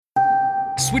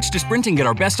Switch to Sprint and get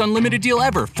our best unlimited deal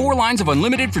ever. 4 lines of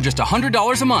unlimited for just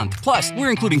 $100 a month. Plus, we're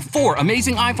including 4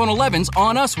 amazing iPhone 11s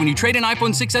on us when you trade in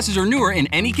iPhone 6s or newer in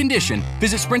any condition.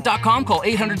 Visit Sprint.com, call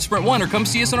 800-SPRINT-1 or come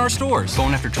see us in our stores.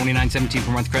 Phone after $29.17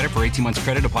 per month credit for 18 months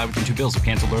credit. Apply within 2 bills. If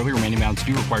canceled early, remaining balance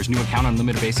due. Requires new account.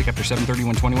 Unlimited basic after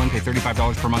 $731.21. Pay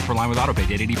 $35 per month per line with autopay.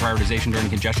 Data prioritization during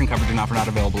congestion. Coverage and offer not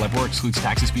available everywhere. Excludes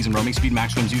taxes, fees, and roaming. Speed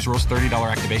maximums. Use rules.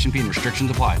 $30 activation fee and restrictions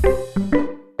apply.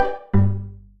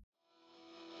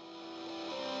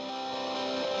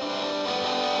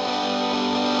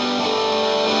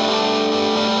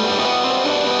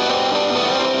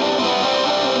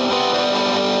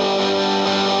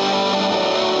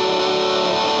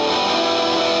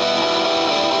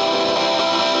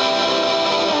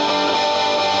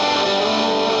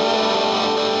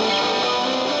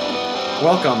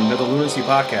 Welcome to the Lunacy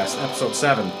Podcast, Episode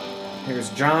 7. Here's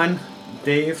John,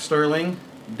 Dave Sterling,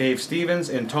 Dave Stevens,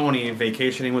 and Tony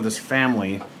vacationing with his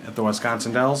family at the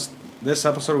Wisconsin Dells. This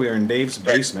episode we are in Dave's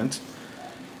basement.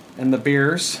 And the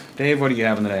beers. Dave, what are you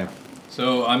having today?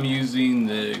 So I'm using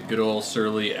the good old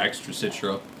Surly Extra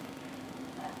Citra.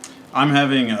 I'm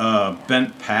having a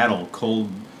Bent Paddle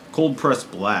cold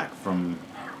pressed black from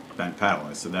Bent Paddle.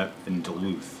 I said that in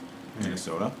Duluth,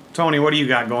 Minnesota. Tony, what do you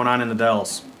got going on in the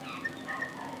Dells?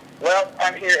 Well,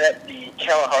 I'm here at the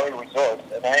Kalahari Resort,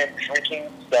 and I am drinking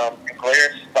some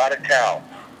Glarus Spotted Cow.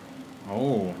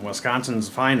 Oh, Wisconsin's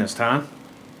finest, huh?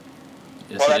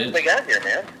 Yes, Well, it that's is. what they got here,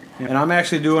 man. And I'm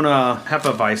actually doing a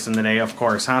Hefeweizen today, of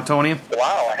course, huh, Tony?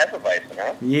 Wow, a Hefeweizen,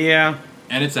 huh? Yeah,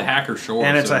 And it's a hacker shore.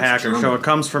 and it's so a hacker German. show. It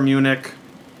comes from Munich.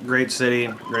 Great city,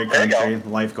 great There you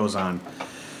country. Life goes on.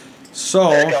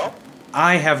 So, There you go.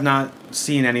 I have not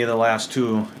seen any of the last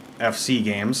 2 FC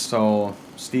games, so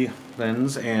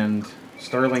Stevens and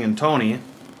Sterling and Tony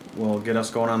will get us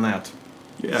going on that.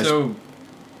 Yeah. So,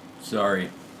 sorry.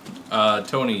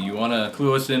 Tony, you want to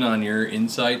clue us in on your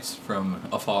insights from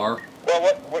afar? Well,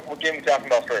 what game are we talking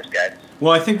about first, guys?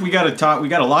 well, I think we got to talk. We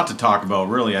got a lot to talk about,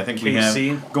 really. I think we KC.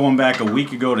 have going back a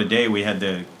week ago today. We had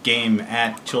the game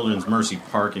at Children's Mercy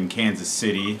Park in Kansas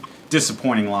City.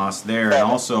 Disappointing loss there, and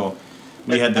also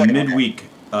we had the midweek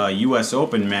U.S.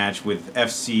 Open match with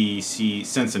FCC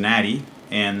Cincinnati,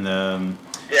 and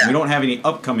we don't have any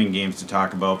upcoming games to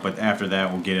talk about. But after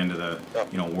that, we'll get into the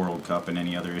World Cup and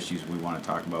any other issues we want to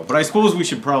talk about. But I suppose we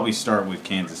should probably start with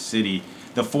Kansas City,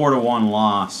 the 4-1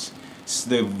 loss.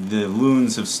 The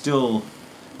Loons are still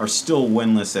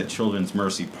winless at Children's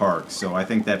Mercy Park, so I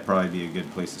think that'd probably be a good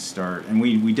place to start. And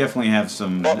we definitely have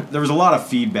some. There was a lot of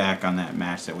feedback on that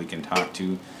match that we can talk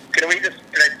to. Can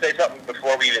I say something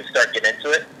before we even start getting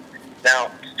into it?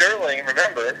 Now, Sterling,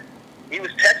 remember, he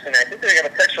was texting. I think they got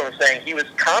a text from him saying he was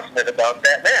confident about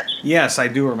that match. Yes, I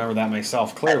do remember that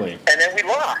myself, clearly. And then we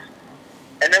lost.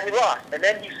 And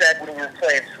then he said, when we were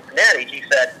playing Cincinnati, he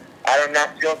said, I'm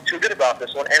not feeling too good about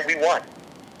this one, and we won.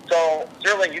 So,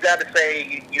 Sterling, you got to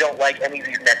say you don't like any of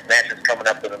these next matches coming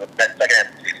up in the second half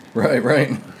of the season. Right.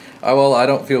 Well, I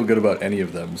don't feel good about any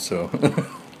of them, so...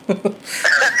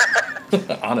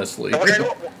 Honestly. So we're going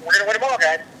to win them all,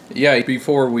 guys. Yeah,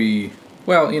 before we...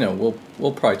 Well,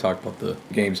 we'll probably talk about the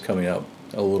games coming up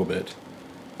a little bit.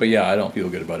 But yeah, I don't feel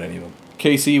good about any of them.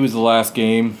 KC was the last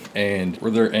game, and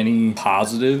were there any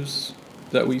positives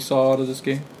that we saw out of this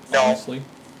game? No. Honestly?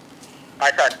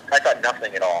 I thought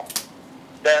nothing at all.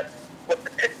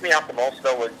 What pissed me off the most,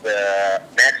 though, was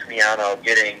Max Miano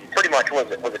getting pretty much, was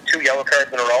it 2 yellow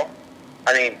cards in a row?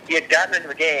 I mean, he had gotten into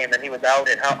the game, and he was out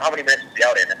in, how many minutes was he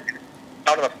out in? He was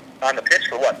out on the pitch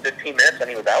for, 15 minutes, and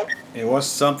he was out? It was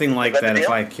something like Was that that, the if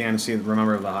deal? I can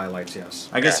remember the highlights, yes.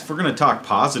 I guess if we're going to talk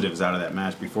positives out of that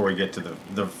match before we get to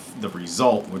the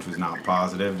result, which was not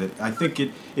positive, I think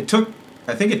it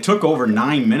took over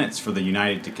 9 minutes for the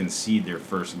United to concede their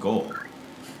first goal.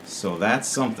 So that's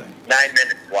something. 9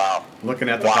 minutes, wow. Looking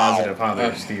at the Wow. positive, huh,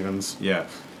 there, Stevens? Yeah.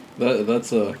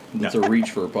 That's a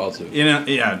reach for a positive.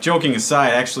 Joking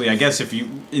aside, actually, I guess if you,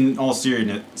 in all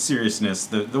seriousness,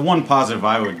 the one positive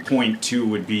I would point to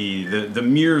would be the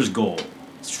Mears goal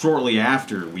shortly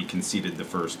after we conceded the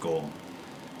first goal.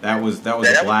 That was that a was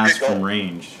a blast good goal. from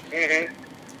range. Mm-hmm.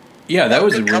 Yeah, that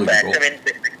was a Good really good comeback. goal. I mean,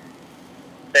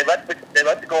 they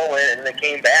let the goal in, and they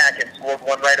came back and scored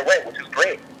one right away, which was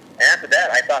great. And after that,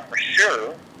 I thought for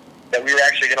sure that we were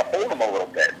actually going to hold them a little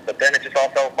bit, but then it just all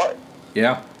fell apart.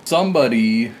 Yeah.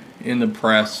 Somebody in the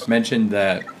press mentioned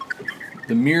that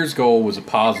the Mears goal was a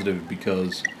positive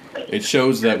because it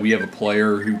shows that we have a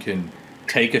player who can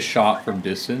take a shot from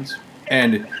distance.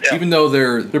 And even though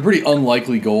they're pretty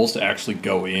unlikely goals to actually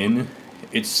go in,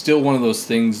 it's still one of those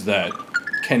things that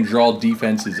can draw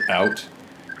defenses out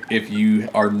if you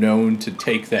are known to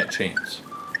take that chance.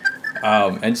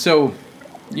 And so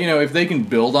if they can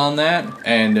build on that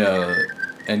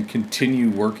and continue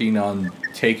working on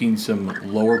taking some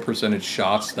lower percentage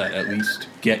shots that at least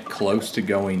get close to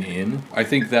going in, I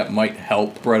think that might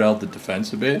help spread out the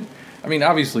defense a bit. I mean,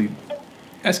 obviously,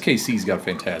 SKC's got a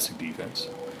fantastic defense,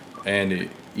 and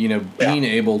being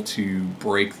able to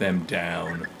break them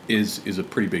down is a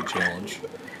pretty big challenge.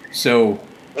 So,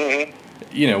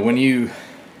 when you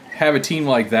have a team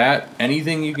like that,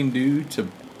 anything you can do to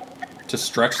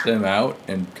stretch them out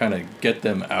and kind of get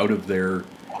them out of their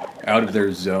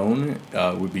zone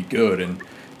would be good. And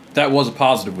that was a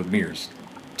positive with Mears.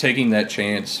 Taking that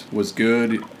chance was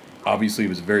good. Obviously, it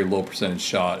was a very low percentage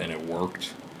shot, and it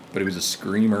worked. But it was a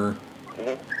screamer.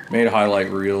 Made a highlight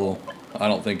reel. I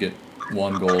don't think it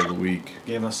won goal of the week.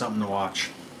 Gave us something to watch.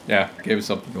 Yeah, gave us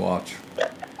something to watch.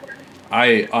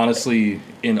 I honestly,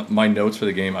 in my notes for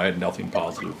the game, I had nothing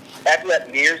positive. After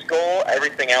that Mears goal,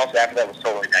 everything else after that was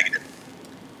totally negative.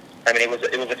 I mean, it was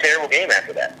a terrible game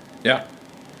after that. Yeah.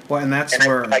 Well, and that's And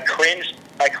where I cringed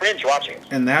watching it.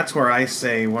 And that's where I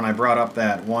say, when I brought up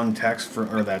that one text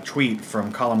or that tweet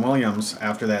from Colin Williams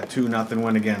after that 2-0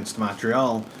 win against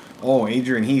Montreal,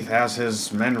 Adrian Heath has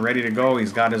his men ready to go.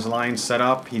 He's got his line set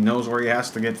up. He knows where he has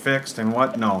to get fixed and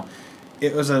what. No,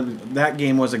 that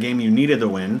game was a game you needed to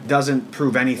win. Doesn't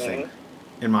prove anything,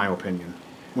 in my opinion,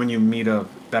 when you meet a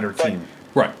better team.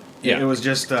 Right. Yeah. It was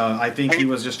just, I think he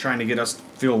was just trying to get us to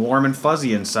feel warm and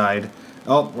fuzzy inside.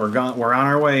 Oh, we're on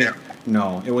our way.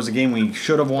 No, it was a game we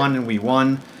should have won, and we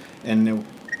won, and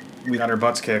we got our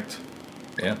butts kicked.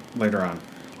 Yeah. Later on.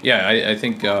 Yeah, I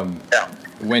think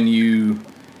when you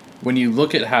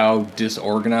look at how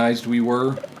disorganized we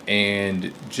were,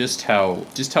 and just how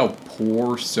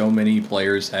poor so many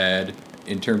players had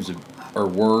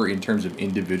were in terms of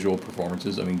individual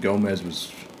performances. I mean, Gomez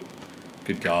was,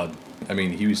 good God, I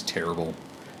mean, he was terrible,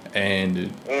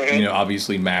 and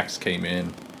obviously Max came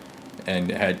in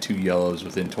and had 2 yellows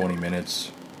within 20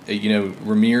 minutes.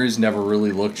 Ramirez never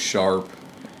really looked sharp.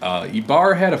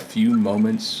 Ibarra had a few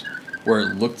moments where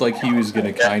it looked like he was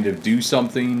going to kind of do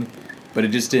something, but it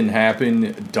just didn't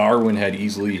happen. Darwin had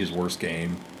easily his worst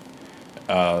game.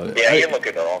 He didn't look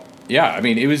good at all. Yeah, I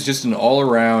mean, it was just an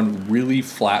all-around really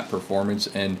flat performance,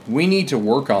 and we need to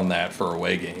work on that for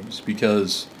away games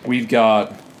because we've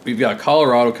got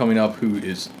Colorado coming up, who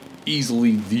is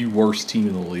easily the worst team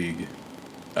in the league.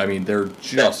 I mean, they're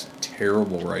just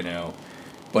terrible right now.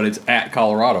 But it's at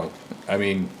Colorado. I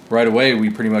mean, right away, we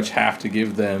pretty much have to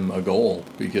give them a goal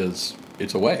because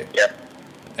it's away. Yep.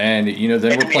 And,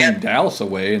 then we're playing Dallas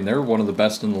away, and they're one of the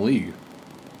best in the league.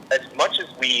 As much as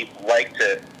we like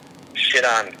to shit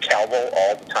on Calvo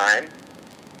all the time,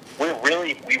 we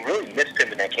really missed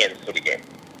him in that Kansas City game.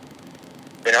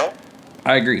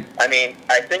 I agree. I mean,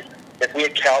 I think if we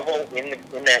had Calvo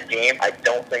in that game, I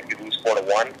don't think we'd lose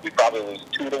 4-1. We'd probably lose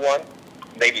 2-1,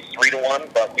 maybe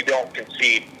 3-1, but we don't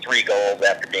concede 3 goals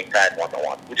after being tied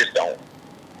 1-1. We just don't.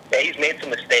 Yeah, he's made some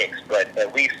mistakes, but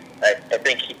at least I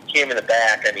think him in the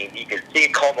back, I mean, he could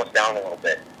calm us down a little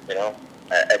bit,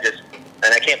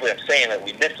 I can't believe I'm saying that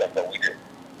we missed him, but we do.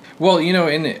 Well,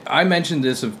 and I mentioned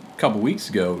this a couple weeks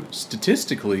ago.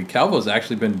 Statistically, Calvo's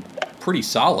actually been pretty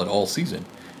solid all season.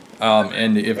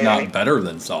 And if not better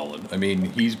than solid. I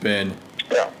mean, he's been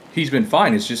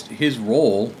fine. It's just his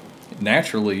role.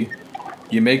 Naturally,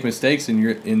 you make mistakes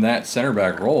in that center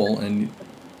back role, and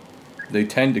they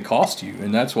tend to cost you,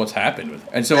 and that's what's happened.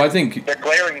 And so I think they're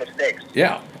glaring mistakes.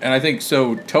 Yeah, and I think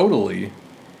so. Totally,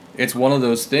 it's one of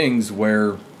those things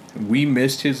where we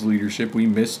missed his leadership. We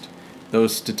missed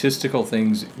those statistical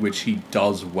things which he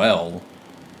does well,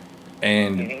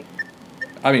 and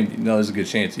I mean, there's a good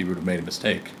chance he would have made a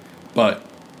mistake. But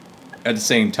at the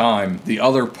same time, the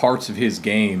other parts of his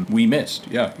game we missed.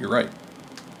 Yeah, you're right.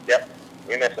 Yep,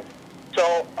 we missed him.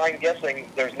 So I'm guessing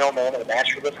there's no man of the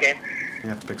match for this game? You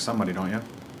have to pick somebody, don't you?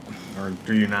 Or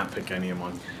do you not pick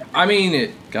anyone? I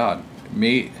mean,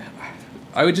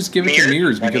 I would just give it to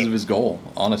Mears because of his goal,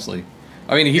 honestly.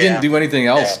 I mean, he didn't do anything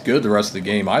else good the rest of the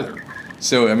game either.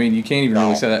 So, I mean, you can't even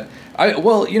really say that.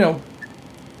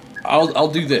 I'll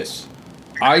do this.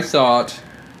 I thought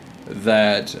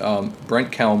that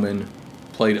Brent Kelman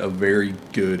played a very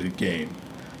good game.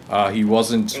 He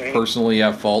wasn't personally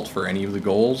at fault for any of the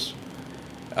goals.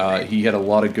 He had a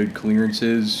lot of good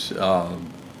clearances.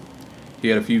 He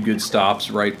had a few good stops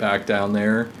right back down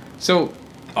there. So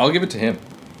I'll give it to him.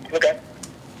 Okay.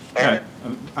 All right.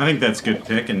 I think that's a good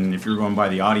pick, and if you're going by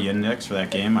the Audi index for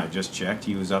that game, I just checked,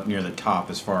 he was up near the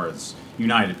top as far as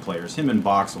United players. Him and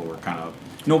Boxall were kind of...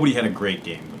 Nobody had a great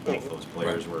game, but both those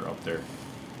players were up there.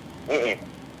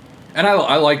 And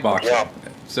I like Boxall. Yeah.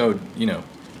 So,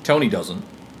 Tony doesn't.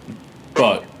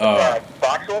 But...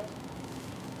 Boxall?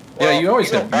 Yeah, you're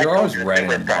always Boxel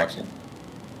ratting on Boxel.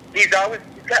 He's gotten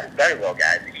better though,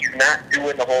 guys. He's not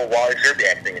doing the whole Wally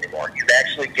Zerbiak thing anymore. He's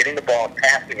actually getting the ball and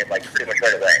passing it like pretty much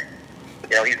right away.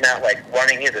 You know, he's not like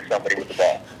running into somebody with the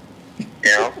ball. You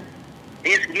know,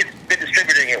 he's been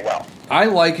distributing it well. I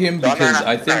like him So because I'm not-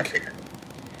 I think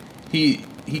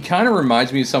he kind of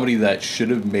reminds me of somebody that should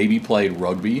have maybe played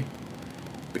rugby.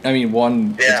 I mean,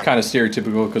 Yeah. it's kind of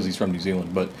stereotypical because he's from New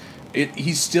Zealand, but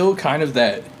he's still kind of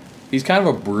that. He's kind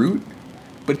of a brute,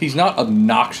 but he's not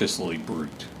obnoxiously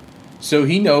brute. So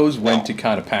he knows when No. to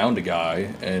kind of pound a guy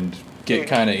and get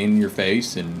kind of in your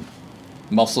face and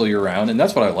muscle you around, and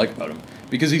that's what I like about him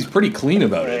because he's pretty clean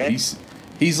about it.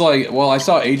 He's like, well, I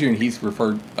saw Adrian Heath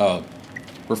referred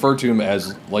to him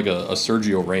as like a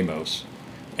Sergio Ramos,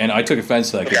 and I took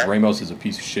offense to that because Okay. Ramos is a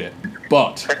piece of shit.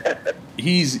 But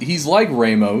he's like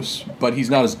Ramos, but he's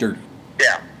not as dirty.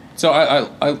 Yeah. So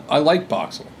I like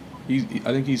Boxel.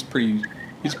 I think he's a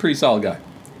pretty solid guy.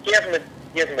 He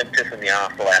hasn't been pissing me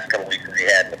off the last couple weeks as he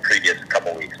had in the previous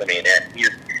couple weeks. I mean, he's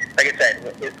like I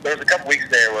said, there was a couple weeks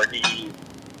there where he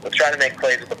was trying to make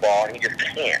plays with the ball and he just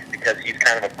can't because he's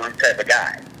kind of a brute type of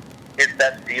guy. His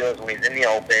best deal is when he's in the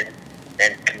open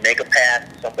and can make a pass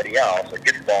to somebody else or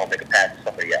get the ball and make a pass to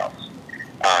somebody else.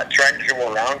 Trying to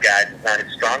dribble around guys is not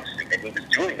his strong suit, and he was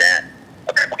doing that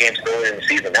a couple games earlier in the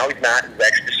season. Now he's not. He's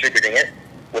actually distributing it,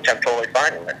 which I'm totally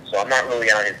fine with. So I'm not really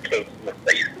on his case as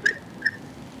I used to be.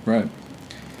 Right.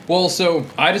 Well, so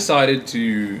I decided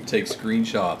to take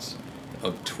screenshots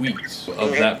of tweets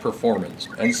of that performance,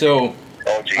 and so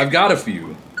Oh, geez. I've got a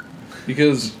few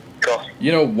because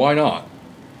Cool. why not?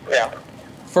 Yeah.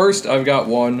 First, I've got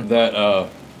one that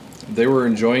they were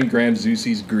enjoying Graham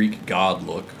Zusi's Greek god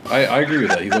look. I agree with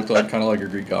that. He looked kind of like a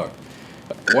Greek god.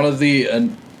 One of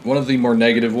the more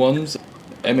negative ones,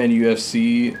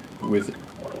 MNUFC with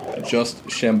just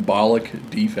shambolic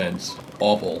defense.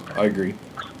 Awful. I agree.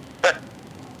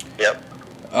 Yep.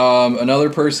 Another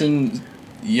person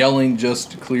yelling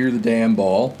just clear the damn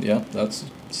ball. Yeah, that's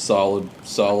solid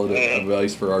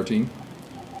advice for our team.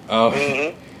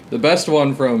 The best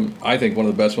one I think one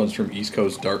of the best ones from East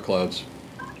Coast Dark Clouds.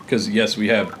 Because, yes, we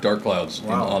have Dark Clouds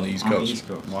on the East Coast.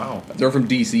 Wow. They're from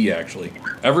D.C., actually.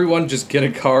 Everyone just get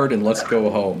a card and let's go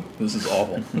home. This is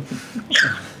awful.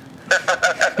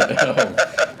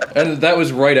 And that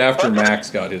was right after Max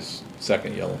got his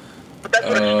second yellow. But that's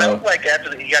what it felt like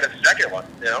after he got his second one,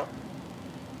 you know?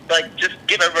 Like, just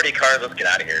give everybody a card, let's get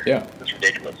out of here. Yeah. It's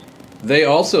ridiculous. They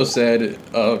also said,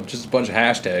 just a bunch of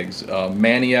hashtags,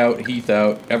 Manny out, Heath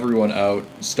out, everyone out,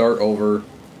 start over,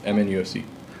 MNUFC.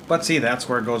 But see, that's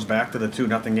where it goes back to the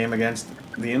 2-0 game against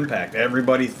the Impact.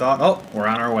 Everybody thought, oh, we're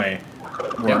on our way.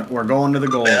 We're going to the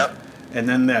goal. Yeah. And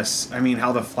then this. I mean,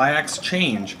 how the flags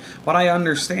change. But I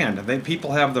understand that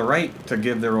people have the right to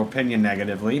give their opinion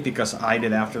negatively because I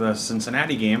did after the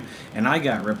Cincinnati game, and I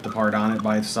got ripped apart on it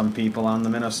by some people on the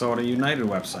Minnesota United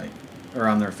website or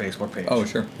on their Facebook page. Oh,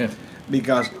 sure. Yeah.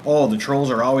 Because, the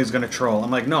trolls are always going to troll.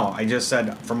 I'm like, no, I just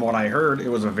said, from what I heard, it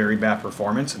was a very bad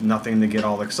performance. Nothing to get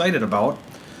all excited about.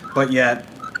 But yet,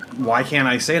 why can't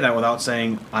I say that without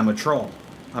saying I'm a troll?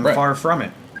 I'm Right. far from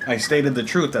it. I stated the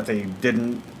truth that they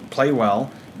didn't play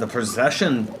well. The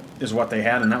possession is what they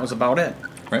had, and that was about it.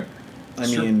 Right. I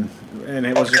mean, and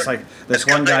it was just like, this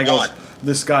one guy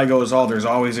goes, oh, there's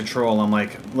always a troll. I'm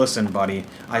like, listen, buddy,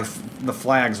 the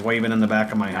flag's waving in the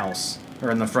back of my house,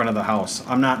 or in the front of the house.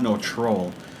 I'm not no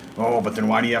troll. Oh, but then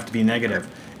why do you have to be negative?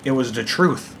 It was the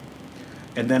truth.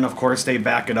 And then, of course, they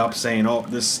back it up saying, oh,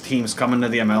 this team's coming to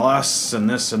the MLS and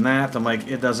this and that. I'm like,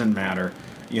 it doesn't matter.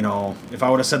 You know, if I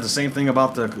would have said the same thing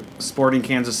about the Sporting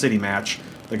Kansas City match,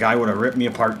 the guy would have ripped me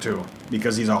apart too,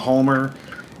 because he's a homer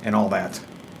and all that.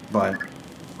 But,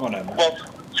 whatever. Well,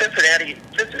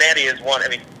 Cincinnati is one. I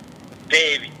mean,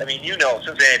 Dave, Cincinnati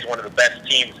is one of the best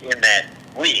teams in that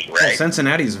league, right? Well,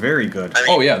 Cincinnati's very good. I mean,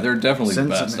 Oh, yeah, they're definitely the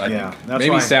Cincinnati- best. I yeah, think. that's Maybe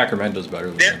why- Sacramento's better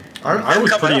than them. I was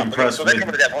they're pretty coming up. impressed So they're with.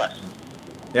 coming to MLS.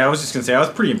 Yeah, I was just gonna say I was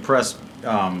pretty impressed.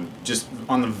 Just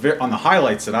on the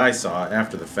highlights that I saw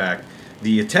after the fact,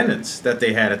 the attendance that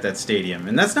they had at that stadium,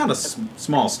 and that's not a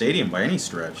small stadium by any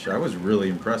stretch. I was really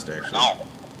impressed actually. No.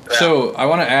 Yeah. So I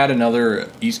want to add another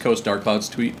East Coast Dark Clouds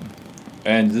tweet,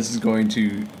 and this is going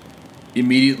to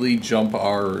immediately jump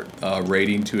our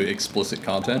rating to explicit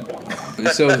content.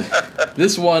 So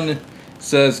this one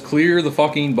says, "Clear the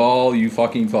fucking ball, you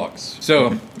fucking fucks."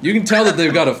 So you can tell that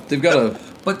they've got a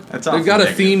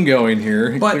theme going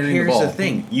here. But clearing here's ball. the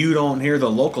thing. You don't hear the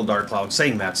local Dark Cloud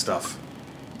saying that stuff.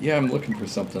 Yeah, I'm looking for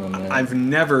something on that. I've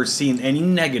never seen any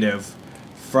negative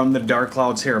from the Dark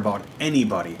Clouds here about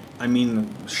anybody. I mean,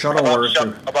 Shuttleworth.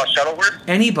 About Shuttleworth?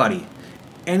 Anybody.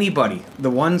 The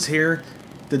ones here,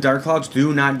 The Dark Clouds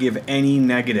do not give any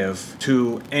negative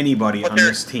to anybody on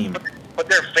this team. But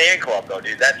they're a fan club, though,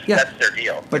 dude. That's their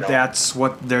deal. But that's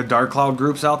what their Dark Cloud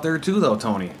group's out there too, though,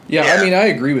 Tony. Yeah, Yeah. I mean, I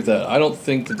agree with that. I don't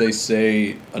think that they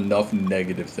say enough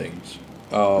negative things.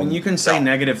 And you can say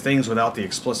negative things without the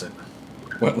explicit.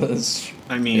 Well, that's,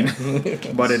 I mean,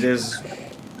 but it is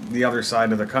the other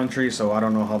side of the country, so I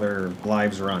don't know how their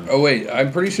lives run. oh wait,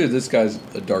 I'm pretty sure this guy's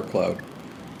a Dark Cloud.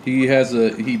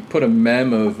 He put a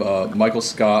meme of Michael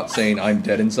Scott saying "I'm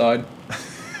dead inside,"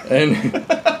 and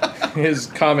his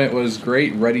comment was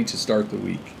great, ready to start the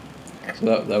week. So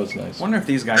that was nice. I wonder if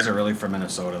these guys are really from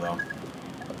Minnesota, though.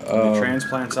 Are they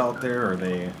transplants out there, or are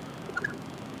they...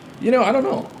 You know, I don't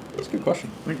know. That's a good question.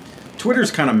 Like,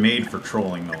 Twitter's kind of made for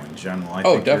trolling, though, in general. I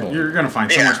Oh, think definitely. You're going to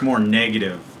find so Yeah. much more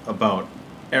negative about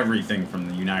everything from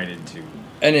the United to...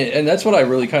 And that's what I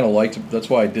really kind of liked. That's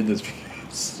why I did this.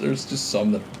 Because there's just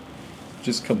some that are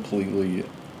just completely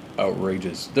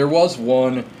outrageous. There was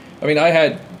one. I mean,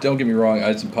 don't get me wrong, I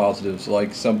had some positives.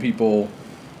 Like some people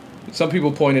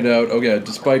pointed out, okay,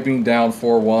 despite being down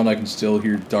 4-1, I can still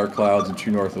hear Dark Clouds and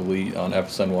True North Elite on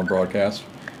FSN1 broadcast.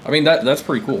 I mean, that's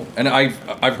pretty cool. And I've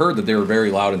heard that they were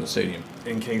very loud in the stadium.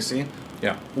 In KC?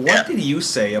 Yeah. What did you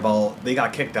say about they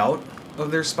got kicked out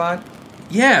of their spot?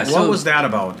 Yeah. What was that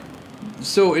about?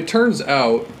 So it turns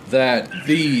out that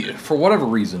for whatever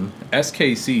reason,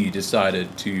 SKC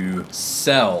decided to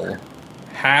sell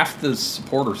half the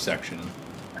supporter section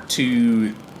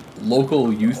to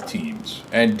local youth teams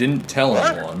and didn't tell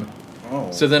anyone.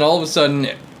 Oh. So then all of a sudden,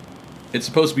 it's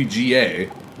supposed to be GA,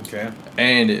 Okay.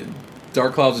 and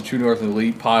Dark Clouds and True North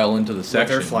Elite pile into the With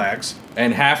section. their flags.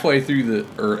 And halfway through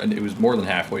and it was more than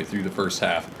halfway through the first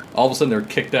half, all of a sudden they're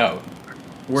kicked out.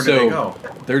 Where did they go?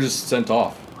 They're just sent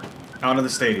off. Out of the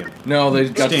stadium. No, they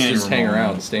got to Standing just hang room only.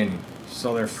 around standing.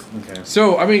 So they're... Okay.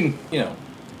 So, I mean, you know,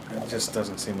 It just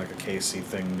doesn't seem like a KC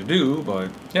thing to do, but...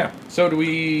 yeah. So do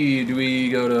we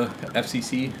go to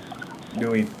FCC?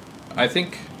 Do we... I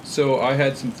think so. I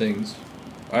had some things.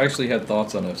 I actually had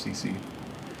thoughts on FCC.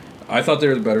 I thought they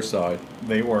were the better side.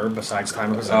 They were, besides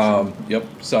time of possession. Yep.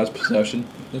 Besides possession.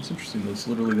 That's interesting. That's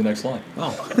literally the next line.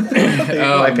 Oh.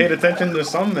 I paid attention to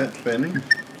some that thing.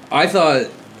 I thought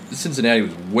Cincinnati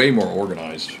was way more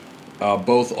organized,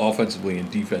 both offensively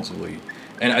and defensively.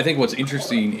 And I think what's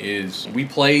interesting is we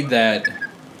played that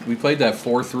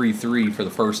 4-3-3 for the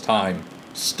first time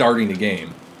starting the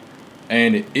game.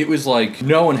 And it was like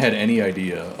no one had any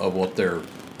idea of what their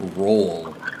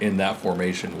role in that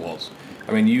formation was.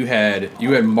 I mean, you had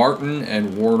Martin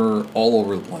and Warner all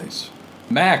over the place.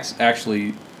 Max,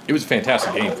 actually, it was a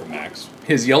fantastic game for Max.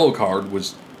 His yellow card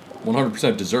was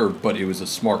 100% deserved, but it was a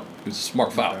smart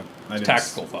foul. It was a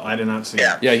tactical foul. I did not see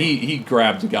Yeah. it. Yeah, he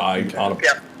grabbed the guy on a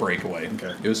Yeah. breakaway.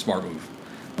 Okay. It was a smart move.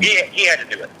 He had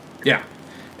to do it. Yeah.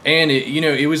 And,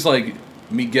 it was like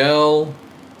Miguel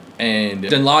and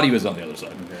Denlati was on the other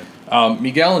side. Okay.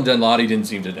 Miguel and Denlati didn't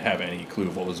seem to have any clue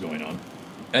of what was going on.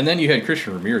 And then you had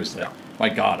Christian Ramirez that, my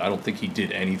God, I don't think he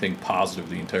did anything positive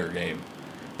the entire game.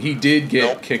 He did get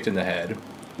Nope. kicked in the head,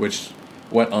 which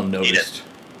went unnoticed.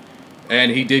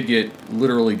 And he did get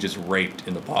literally just raped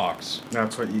in the box,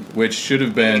 That's what you... which should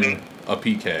have been a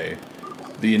PK.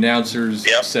 The announcers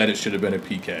Yep. said it should have been a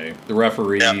PK. The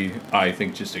referee, Yep. I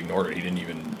think, just ignored it. He didn't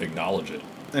even acknowledge it.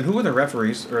 And who are the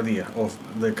referees or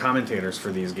the commentators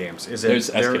for these games? Is it There's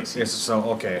they're- SKC. So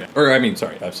okay. Or, I mean,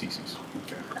 sorry, FCC's.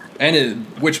 Okay. And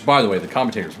which, by the way, the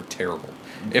commentators were terrible.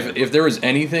 If there was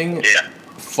anything Yeah.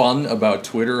 fun about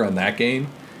Twitter on that game,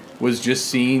 was just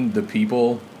seeing the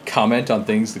people comment on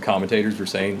things the commentators were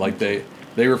saying. Like they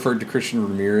referred to Christian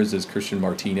Ramirez as Christian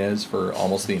Martinez for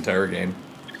almost the entire game.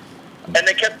 And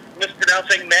they kept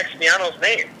mispronouncing Max Miano's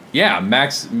name. Yeah,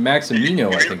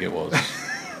 Maximino, I think it was.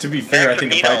 To be fair, I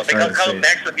think if I Maximino. They tried to call say him it,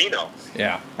 Maximino.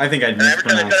 Yeah. I think I'd And every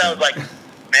time I mispronounce said I was it.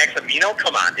 like, Maximino?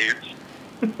 Come on, dude.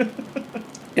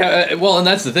 Yeah, well, and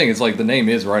that's the thing. It's like the name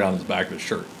is right on his back of his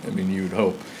shirt. I mean, you would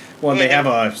hope. Well, and they have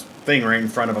a thing right in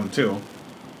front of them too.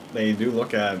 They do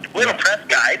look at. Little press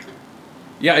guide.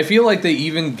 Yeah, I feel like they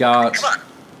even got Come on.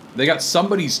 they got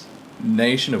somebody's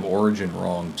nation of origin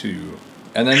wrong too.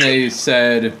 And then they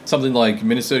said something like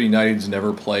Minnesota United's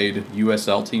never played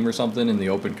USL team or something in the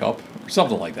Open Cup or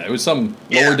something like that. It was some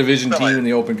Yeah, lower division something team like- in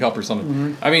the Open Cup or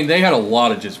something. I mean, they had a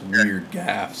lot of just weird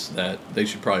gaffes that they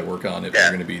should probably work on if Yeah. they're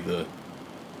going to be the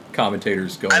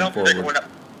commentators going I don't think they're forward. going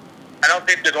to. I don't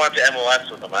think they're going to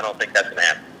MLS with them. I don't think that's going to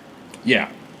happen. Yeah,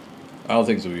 I don't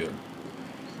think so either.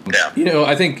 Yeah.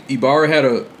 I think Ibarra had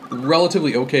a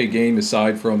relatively okay game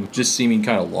aside from just seeming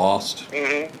kind of lost.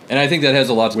 Mm-hmm. And I think that has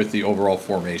a lot with the overall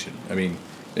formation. I mean,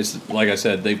 it's like I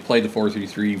said, they've played the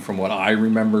 4-3-3 from what I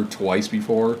remember twice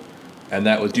before. and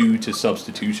that was due to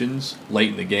substitutions late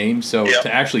in the game. So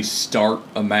to actually start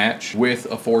a match with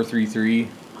a 4-3-3,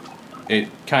 it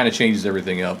kind of changes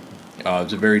everything up.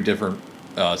 It's a very different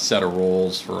set of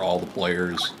roles for all the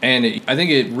players, and I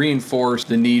think it reinforced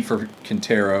the need for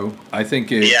Quintero. Yes,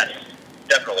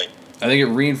 definitely. I think it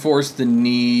reinforced the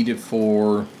need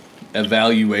for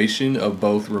evaluation of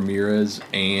both Ramirez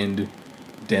and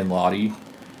Danladi.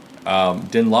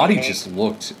 Danladi just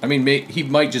looked, I mean, he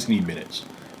might just need minutes,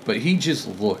 but he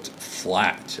just looked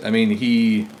flat. I mean,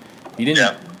 he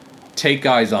didn't take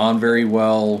guys on very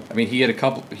well. I mean, he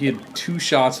had 2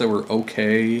 shots that were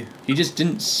okay. He just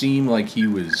didn't seem like he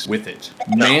was with it.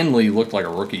 Manley looked like a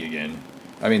rookie again.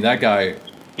 I mean, that guy,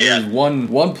 there was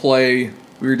one play,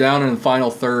 we were down in the final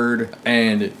third,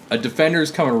 and a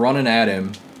defender's coming running at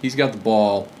him. He's got the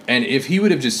ball, and if he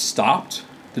would have just stopped,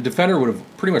 the defender would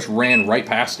have pretty much ran right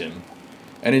past him,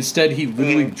 and instead he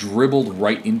literally dribbled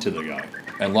right into the guy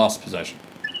and lost possession.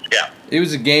 Yeah. It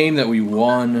was a game that we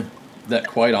won that,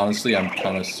 quite honestly, I'm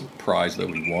kind of surprised that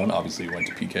we won. Obviously, we went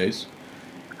to PKs.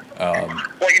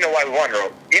 Well, you know why we won,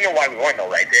 though. You know why we won, though,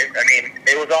 right, Dave? I mean,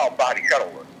 it was all Bobby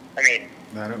Shuttleworth. I mean,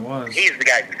 That it was. he's the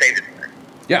guy who saved it for us.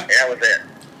 Yeah. And that was it.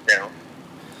 You know?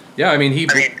 Yeah, I mean, he he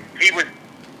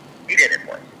did it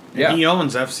for us. yeah. He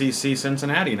owns FCC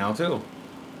Cincinnati now, too.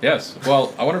 Yes.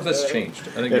 Well, I wonder if that's changed.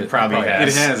 I think It probably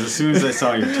has. It has. As soon as I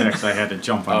saw your text, I had to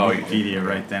jump on Wikipedia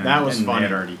right then. That was and funny. They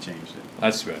had already changed it.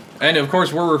 That's good. And, of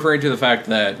course, we're referring to the fact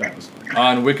that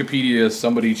on Wikipedia,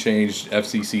 somebody changed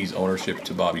FCC's ownership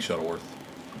to Bobby Shuttleworth.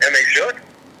 And they should.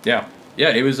 Yeah. Yeah,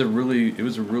 it was a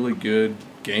really good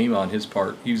game on his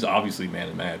part. He was obviously man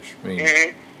of the match. I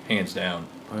mean, hands down.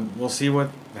 And we'll see what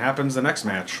happens the next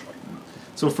match.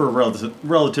 So for a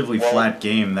relatively flat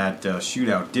game, that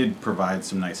shootout did provide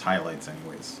some nice highlights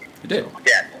anyways. It did.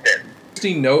 Yeah, it did.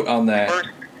 Interesting note on that. First,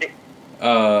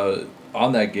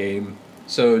 On that game.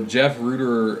 So Jeff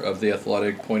Reuter of The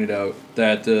Athletic pointed out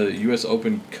that the U.S.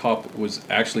 Open Cup was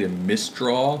actually a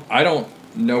misdraw. I don't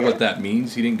know what that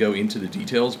means. He didn't go into the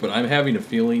details, but I'm having a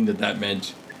feeling that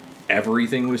meant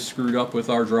everything was screwed up with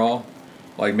our draw.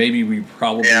 Like, maybe we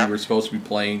probably were supposed to be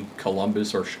playing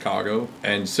Columbus or Chicago.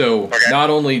 And so not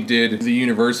only did the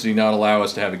university not allow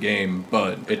us to have a game,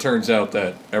 but it turns out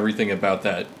that everything about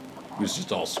that was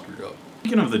just all screwed up.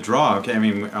 Speaking of the draw, okay, I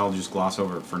mean, I'll just gloss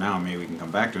over it for now. Maybe we can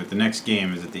come back to it. The next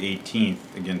game is at the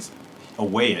 18th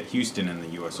away at Houston in the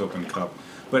U.S. Open Cup.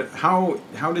 But how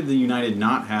did the United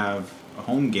not have a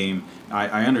home game?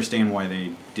 I understand why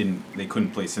they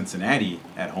couldn't play Cincinnati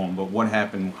at home, but what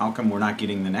happened? How come we're not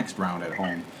getting the next round at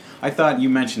home? I thought you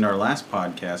mentioned our last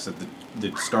podcast that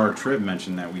the Star Trib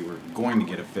mentioned that we were going to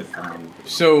get a 5th round.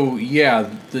 So, yeah,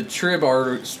 the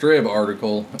Strib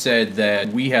article said that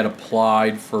we had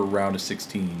applied for a round of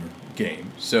 16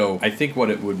 game. So I think what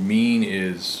it would mean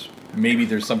is maybe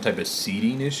there's some type of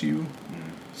seeding issue,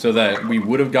 so that we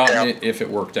would have gotten it if it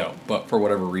worked out. But for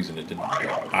whatever reason, it didn't work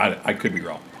out. I could be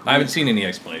wrong. I haven't seen any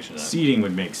explanation of that. Seeding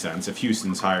would make sense if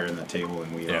Houston's higher in the table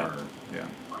than we are. Yeah.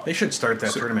 They should start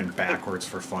that tournament backwards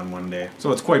for fun one day.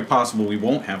 So it's quite possible we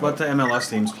won't have Let the MLS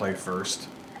teams play first.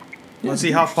 Let's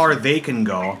see how far they can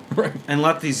go, and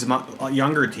let these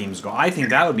younger teams go. I think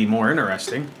that would be more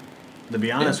interesting, to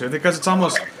be honest with you, because it's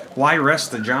almost, why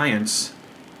rest the Giants?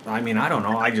 I mean, I don't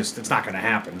know. It's not going to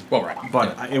happen. Well, right.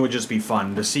 But it would just be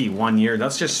fun to see 1 year.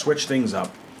 Let's just switch things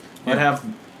up. Let's have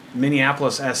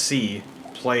Minneapolis SC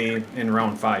play in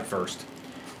round 5 first.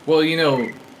 Well,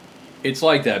 it's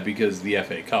like that because the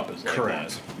FA Cup is like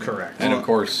that. Correct. And of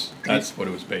course, that's what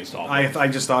it was based off of. I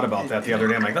just thought about that the other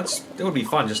day. I'm like, it would be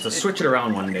fun just to switch it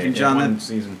around one day. And John, one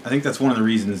season. I think that's one of the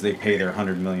reasons they pay their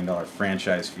 $100 million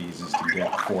franchise fees is to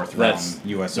get 4th round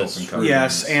U.S. Open Cup.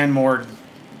 Yes, and more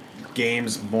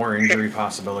games, more injury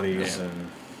possibilities, and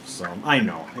so I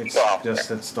know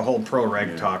it's the whole pro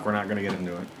reg talk. We're not going to get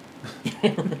into it.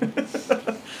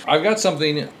 I've got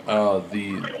something,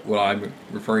 what I'm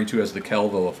referring to as the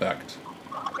Calvo effect,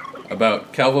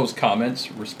 about Calvo's comments,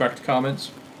 respect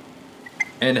comments,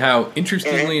 and how,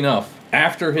 interestingly enough,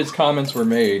 after his comments were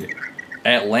made,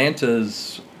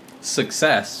 Atlanta's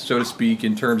success, so to speak,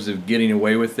 in terms of getting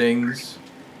away with things,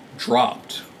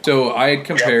 dropped. So I had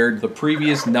compared the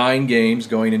previous 9 games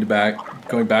going back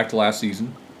to last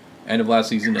season, end of last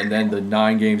season, and then the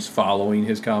 9 games following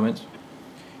his comments.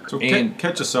 So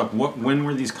catch us up. When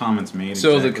were these comments made?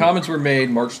 So exactly? the comments were made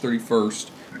March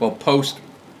 31st, post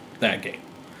that game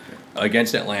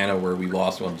against Atlanta where we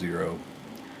lost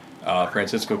 1-0.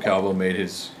 Francisco Calvo made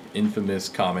his infamous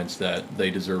comments that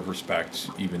they deserve respect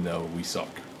even though we suck.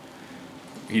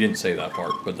 He didn't say that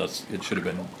part, but it should have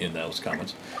been in those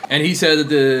comments. And he said that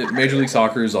the Major League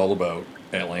Soccer is all about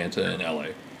Atlanta and LA.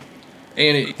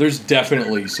 And there's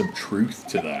definitely some truth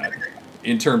to that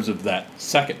in terms of that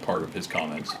second part of his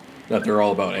comments, that they're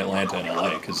all about Atlanta and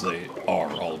LA, because they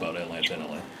are all about Atlanta and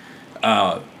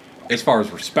LA. As far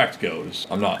as respect goes,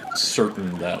 I'm not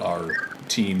certain that our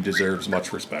team deserves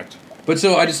much respect. But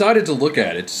so I decided to look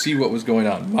at it to see what was going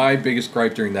on. My biggest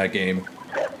gripe during that game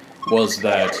was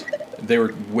that they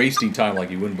were wasting time like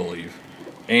you wouldn't believe.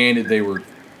 And they were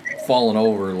falling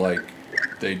over like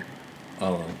they, I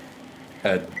don't know,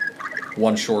 had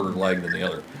one shorter leg than the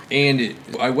other. And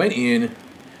I went in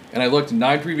and I looked at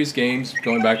 9 previous games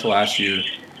going back to last year,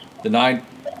 the 9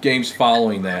 games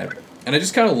following that, and I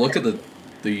just kind of looked at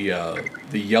the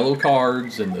yellow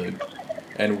cards and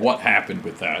what happened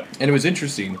with that. And it was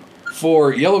interesting.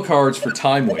 For yellow cards for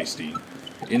time wasting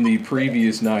in the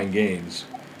previous 9 games,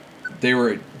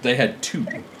 they had 2,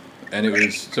 and it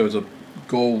was a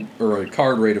goal or a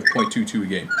card rate of .22 a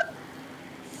game.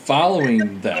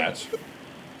 Following that,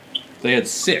 they had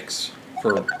 6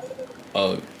 for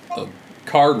a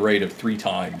card rate of 3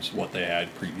 times what they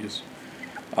had previous.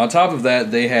 On top of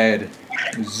that, they had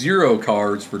 0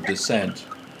 cards for dissent.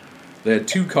 They had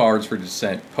 2 cards for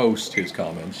dissent post his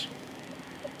comments.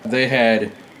 They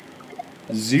had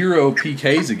 0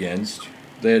 PKs against.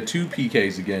 They had 2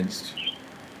 PKs against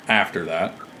after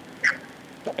that.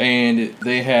 And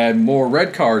they had more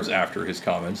red cards after his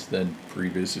comments than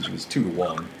previous. It was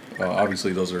 2-1.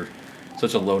 Obviously, those are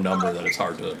such a low number that it's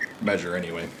hard to measure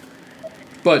anyway.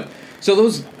 But, so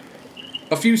those,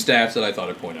 a few stats that I thought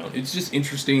I'd point out. It's just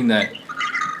interesting that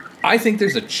I think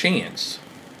there's a chance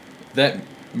that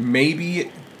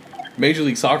maybe Major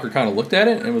League Soccer kind of looked at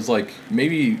it and was like,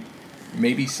 maybe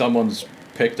someone's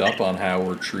picked up on how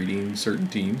we're treating certain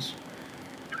teams.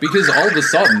 Because all of a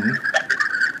sudden,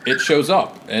 it shows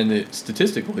up, and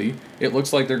statistically, it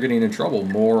looks like they're getting in trouble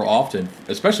more often,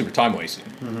 especially for time wasting.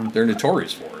 Mm-hmm. They're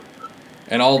notorious for it.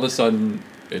 And all of a sudden,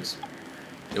 it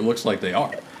looks like they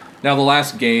are. Now, the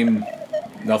last game,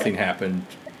 nothing happened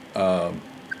to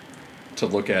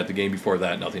look at. The game before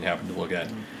that, nothing happened to look at.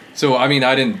 So, I mean,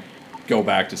 I didn't go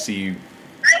back to see,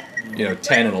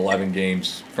 10 and 11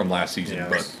 games from last season,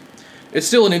 but it's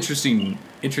still an interesting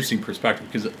perspective,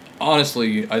 because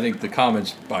honestly, I think the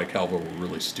comments by Calvo were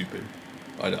really stupid.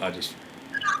 I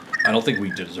don't think we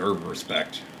deserve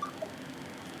respect.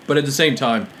 But at the same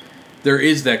time, there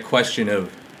is that question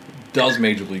of, does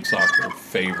Major League Soccer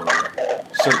favor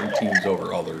certain teams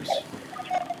over others?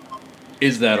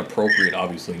 Is that appropriate?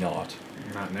 Obviously not.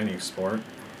 Not in any sport.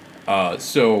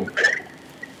 So,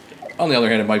 on the other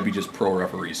hand, it might be just pro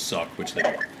referees suck, which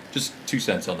they just 2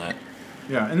 cents on that.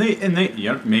 Yeah, and they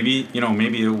maybe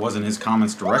it wasn't his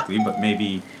comments directly, but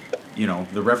maybe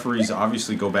the referees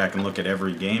obviously go back and look at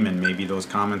every game, and maybe those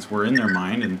comments were in their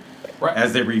mind, and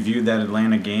as they reviewed that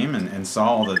Atlanta game and saw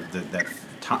all that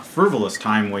frivolous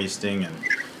time wasting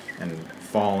and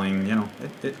falling,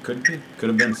 it could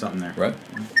have been something there. Right,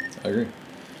 I agree.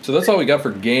 So that's all we got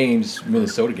for games,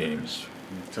 Minnesota games.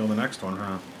 Until the next one,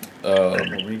 huh? A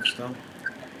couple weeks still.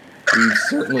 We've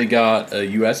certainly got a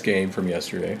U.S. game from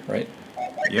yesterday, right?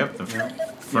 Yep,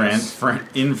 France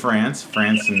in France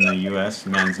and the U.S.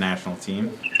 men's national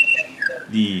team.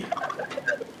 The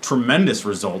tremendous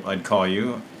result, I'd call it,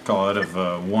 of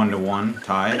a 1-1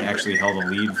 tie. Actually held a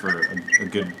lead for a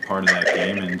good part of that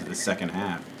game into the second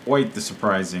half. Quite the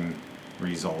surprising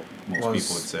result, most people would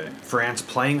say. France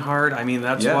playing hard? I mean,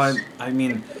 that's what... I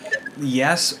mean,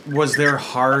 yes, was their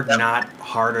hard not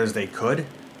hard as they could?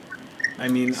 I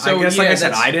mean, so, I guess, like I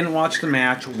said, I didn't watch the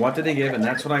match. What did they give? And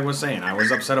that's what I was saying. I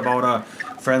was upset about a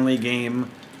friendly game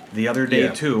the other day,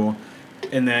 too.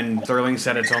 And then Sterling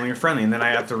said it's only a friendly. And then I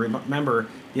have to remember,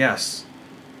 yes,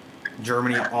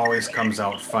 Germany always comes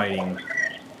out fighting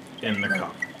in the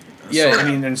cup. Yeah. So, I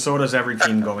mean, and so does every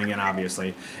team going in,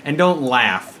 obviously. And don't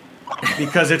laugh,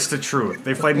 because it's the truth.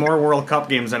 They played more World Cup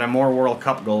games and have more World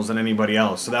Cup goals than anybody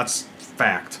else. So that's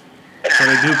fact. So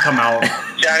they do come out.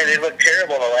 Johnny, they look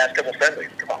terrible in the last couple friendlies.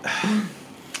 Come on.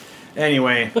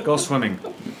 Anyway, go swimming.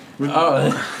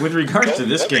 With regards to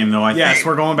this game, though, I think... Yes,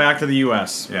 we're going back to the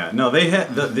U.S. Yeah, no, they had...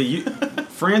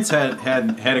 France had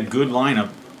a good lineup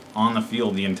on the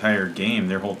field the entire game.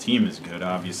 Their whole team is good,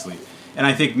 obviously. And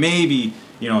I think maybe,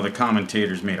 the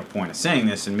commentators made a point of saying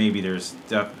this, and maybe there's...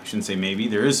 I shouldn't say maybe.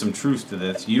 There is some truth to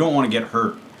this. You don't want to get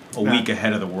hurt a week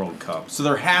ahead of the World Cup. So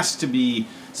there has to be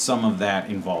some of that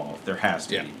involved. There has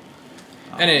to be.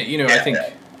 And I think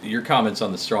your comments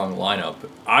on the strong lineup,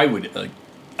 I would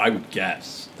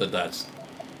guess that's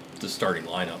the starting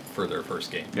lineup for their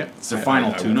first game. Yeah, it's their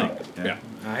final tune-up.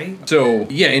 So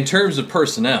in terms of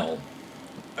personnel,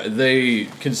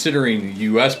 considering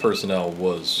U.S. personnel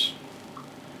was,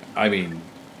 I mean,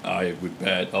 I would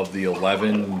bet of the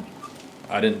 11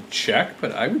 I didn't check,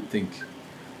 but I would think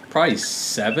probably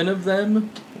 7 of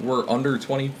them were under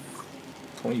 25.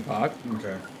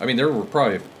 Okay. I mean, there were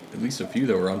probably at least a few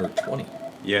that were under 20.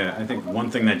 Yeah, I think one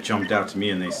thing that jumped out to me,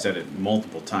 and they said it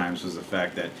multiple times, was the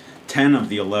fact that 10 of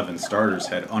the 11 starters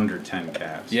had under 10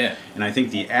 caps. Yeah. And I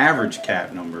think the average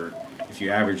cap number, if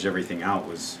you averaged everything out,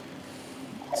 was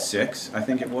 6, I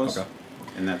think it was. Okay.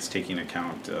 And that's taking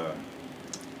account...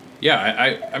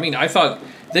 Yeah, I mean, I thought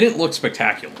they didn't look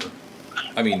spectacular.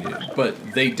 I mean,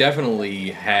 but they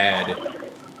definitely had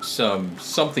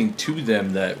something to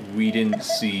them that we didn't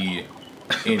see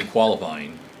in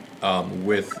qualifying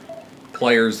with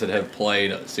players that have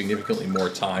played significantly more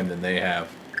time than they have.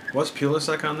 Was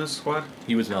Pulisic on this squad?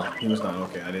 He was not. He was not.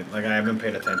 Okay, I haven't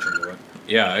paid attention to it.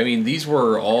 Yeah, I mean, these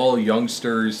were all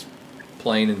youngsters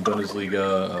playing in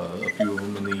Bundesliga, a few of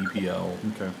them in the EPL.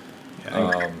 Okay.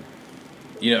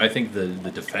 I think the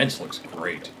defense looks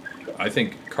great. I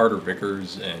think Carter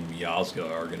Vickers and Miazga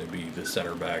are going to be the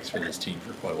center backs for this team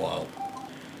for quite a while.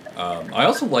 I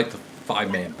also like the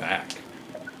 5-man back.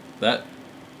 That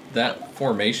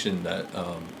formation that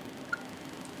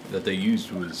they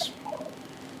used was,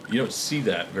 you don't see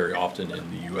that very often in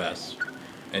the U.S.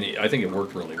 And I think it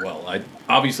worked really well.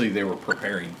 Obviously they were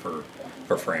preparing for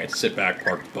France. Sit back,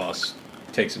 park the bus,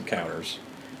 take some counters,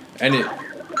 and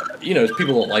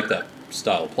people don't like that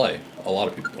style of play. A lot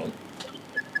of people don't.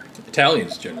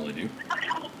 Italians generally do.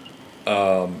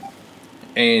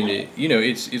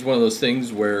 It's one of those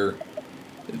things where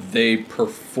they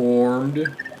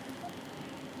performed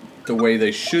the way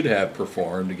they should have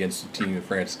performed against a team of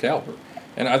France's caliber.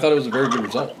 And I thought it was a very good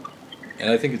result. And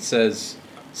I think it says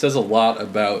a lot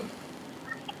about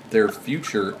their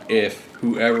future if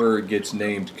whoever gets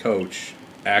named coach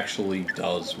actually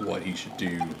does what he should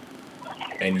do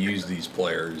and use these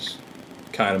players,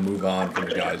 kind of move on from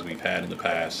the guys we've had in the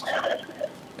past,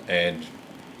 and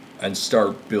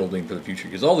start building for the future.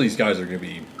 Because all these guys are going to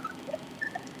be,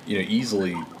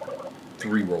 easily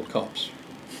 3 World Cups,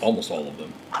 almost all of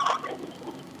them,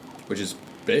 which is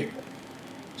big.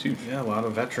 It's huge. Yeah, a lot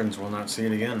of veterans will not see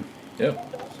it again. Yeah.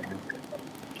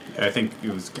 I think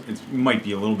it might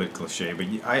be a little bit cliche, but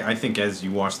I think as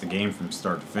you watch the game from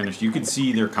start to finish, you could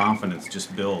see their confidence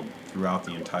just build throughout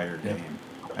the entire game.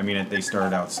 I mean, they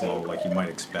started out slow, like you might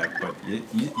expect, but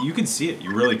you could see it.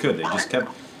 You really could.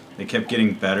 They kept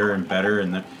getting better and better,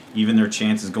 and even their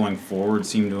chances going forward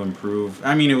seemed to improve.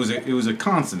 I mean, it was a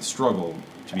constant struggle,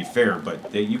 to be fair,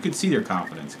 but you could see their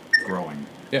confidence growing.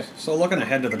 Yeah. So looking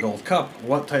ahead to the Gold Cup,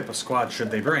 what type of squad should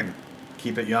they bring?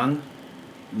 Keep it young?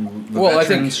 I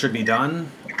think should be done,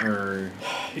 or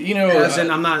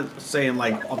I'm not saying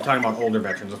I'm talking about older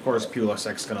veterans. Of course,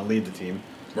 Pulisic's going to lead the team.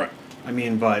 Right. I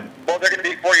mean, but they're going to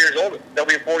be 4 years older. They'll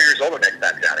be 4 years older next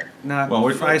time, Johnny. not.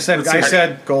 Well, I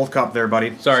said Gold Cup there,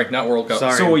 buddy. Sorry, not World Cup.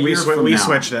 Sorry, So we we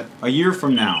switched it. A year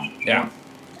from now. Yeah.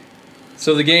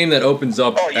 So the game that opens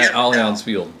up at Allianz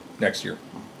Field next year.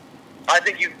 I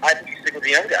think you stick with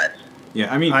the young guys.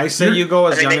 Yeah, I mean, I say you go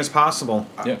as young as possible.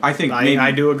 Yeah. I think maybe,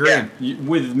 I do agree. Yeah.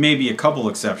 with maybe a couple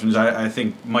exceptions. I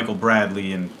think Michael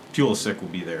Bradley and Pulisic will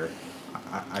be there.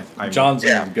 John's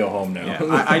going to go home now.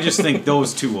 Yeah, I just think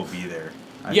those two will be there.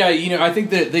 I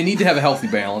think that they need to have a healthy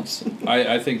balance.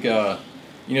 I think,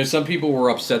 some people were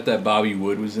upset that Bobby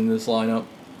Wood was in this lineup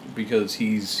because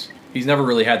he's never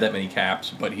really had that many caps,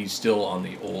 but he's still on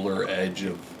the older edge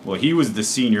of... Well, he was the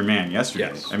senior man yesterday.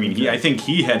 Yes. I mean, I think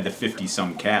he had the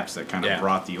 50-some caps that kind of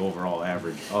brought the overall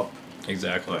average up.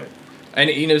 Exactly. But,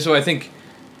 and, so I think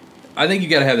you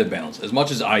got to have that balance. As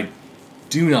much as I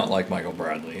do not like Michael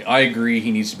Bradley, I agree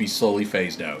he needs to be slowly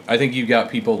phased out. I think you've got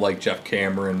people like Jeff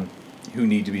Cameron who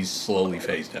need to be slowly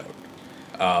phased out.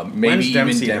 Maybe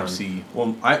even Dempsey.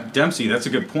 Well, Dempsey, that's a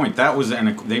good point. That was,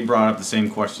 and they brought up the same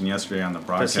question yesterday on the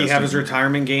broadcast. Does he have his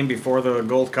retirement game before the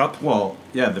Gold Cup? Well,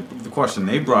 yeah, the question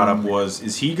they brought up was,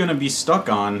 is he going to be stuck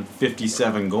on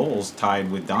 57 goals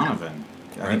tied with Donovan?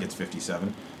 I think it's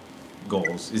 57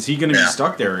 goals. Is he going to be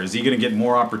stuck there? Is he going to get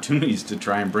more opportunities to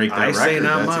try and break that record? I say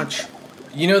not much.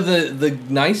 The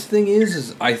nice thing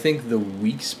is I think the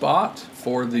weak spot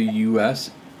for the U.S.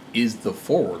 is the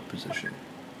forward position.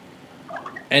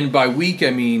 And by weak, I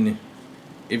mean,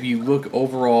 if you look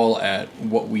overall at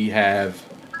what we have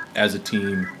as a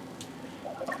team,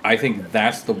 I think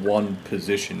that's the one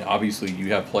position. Obviously,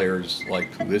 you have players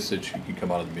like Pulisic who can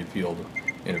come out of the midfield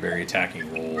in a very attacking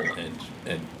role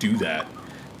and do that.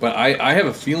 But I have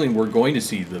a feeling we're going to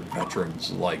see the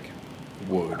veterans like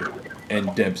Wood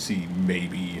and Dempsey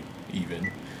maybe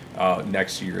even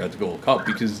next year at the Gold Cup,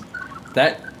 because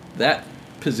that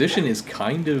position is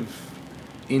kind of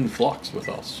in flux with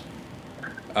us.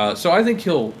 So I think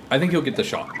he'll get the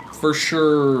shot. For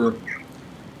sure,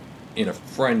 in a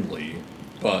friendly,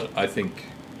 but I think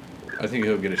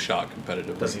he'll get a shot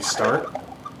competitively. Does he start?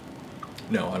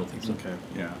 No, I don't think so. Okay.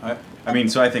 Yeah, I mean,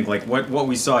 so I think like what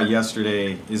we saw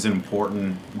yesterday is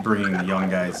important, bringing the young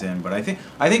guys in. But I think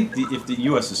if the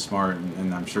U.S. is smart,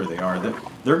 and I'm sure they are,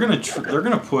 they're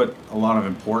gonna put a lot of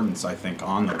importance, I think,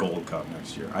 on the Gold Cup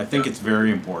next year. I think it's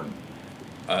very important.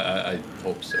 I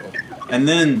hope so. And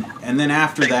then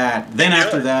after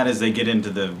that, as they get into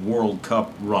the World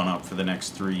Cup run up for the next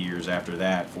 3 years after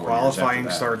that, 4 years Qualifying after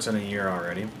that. starts in a year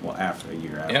already. Well, after a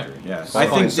year Yeah. after, yes. I I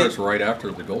think starts right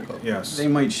after the Gold Cup. Yes. they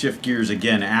might shift gears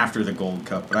again after the Gold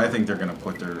Cup, but I think they're going to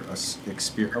put their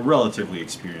a relatively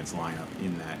experienced lineup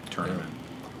in that tournament.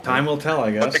 Time will tell,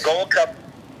 I guess. But the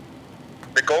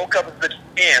Gold Cup is the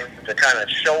chance to kind of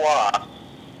show off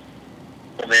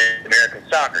for the American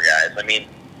soccer guys. I mean,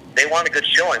 they want a good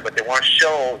showing, but they want to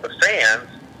show the fans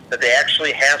that they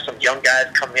actually have some young guys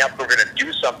coming up who are going to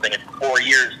do something in 4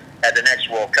 years at the next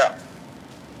World Cup.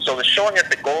 So the showing at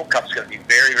the Gold Cup is going to be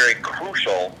very, very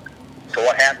crucial to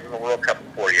what happens in the World Cup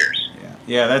in 4 years.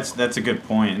 Yeah, that's a good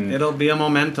point. And It'll be a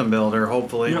momentum builder,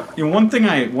 hopefully. you know, one thing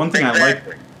I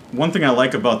Exactly.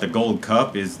 like about the Gold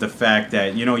Cup is the fact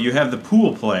that you have the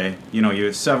pool play. You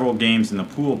have several games in the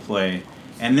pool play.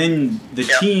 And then the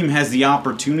team has the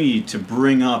opportunity to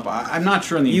bring up, I'm not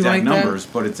sure on the You exact like that? numbers,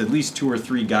 but it's at least 2 or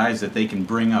 3 guys that they can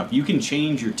bring up. You can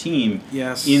change your team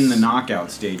Yes. in the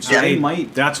knockout stage. So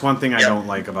That's one thing I don't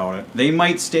like about it. they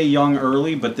might stay young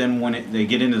early, but then when they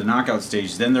get into the knockout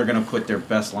stage, then they're going to put their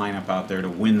best lineup out there to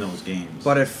win those games.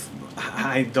 But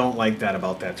I don't like that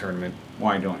about that tournament.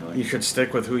 Why don't you like You it? should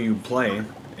stick with who you play.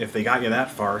 If they got you that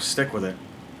far, stick with it.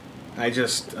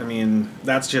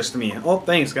 That's just me. Oh,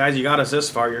 thanks, guys. You got us this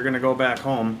far. You're going to go back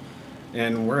home,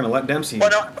 and we're going to let Dempsey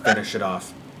finish it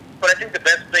off. But I think the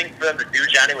best thing for them to do,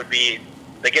 Johnny, would be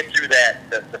they get through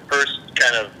the first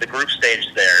kind of the group stage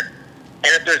there. And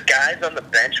if there's guys on the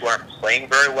bench who aren't playing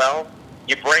very well,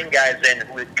 you bring guys in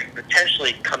who could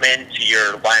potentially come into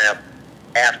your lineup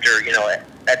after,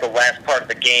 at the last part of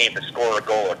the game to score a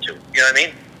goal or two. You know what I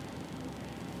mean?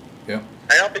 Yeah.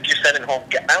 I don't think you're sending home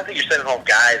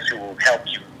guys who will help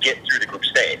you get through the group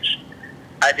stage.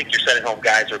 I think you're sending home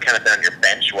guys who are kind of been on your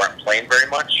bench who aren't playing very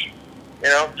much.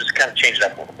 Just kind of change it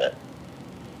up a little bit.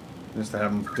 Just to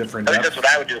have them different I think depth. that's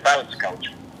what I would do if I was a coach.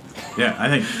 Yeah,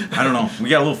 I don't know. We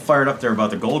got a little fired up there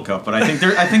about the Gold Cup, but I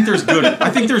think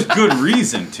there's good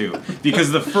reason to,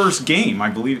 because the first game, I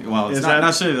believe, well, it's Is not that-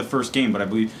 necessarily the first game, but I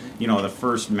believe the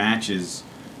first matches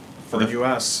For the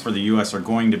U.S. for the U.S. are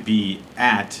going to be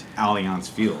at Allianz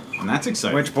Field, and that's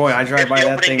exciting. Which, boy, I drive It's by the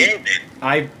that opening thing. game, dude.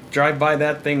 I drive by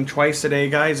that thing twice a day,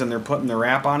 guys, and they're putting the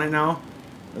wrap on it now.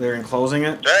 They're enclosing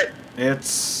it. Right.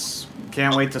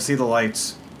 Can't wait to see the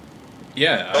lights.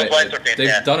 Yeah, Those lights are they've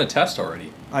fantastic. done a test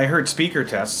already. I heard speaker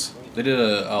tests. They did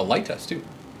a light test too.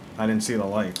 I didn't see the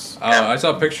lights. I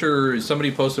saw a picture. Somebody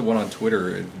posted one on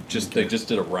Twitter. They just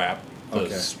did a wrap.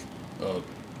 Okay.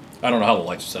 I don't know how the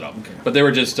lights are set up, but they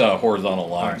were just horizontal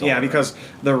lines. all Yeah, around. because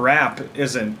the wrap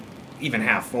isn't even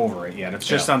half over it yet. It's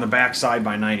just Yeah. on the back side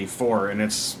by 94, and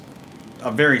it's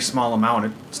a very small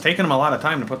amount. It's taken them a lot of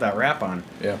time to put that wrap on.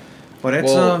 yeah, But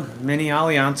it's Well- a mini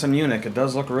Allianz in Munich. It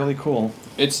does look really cool.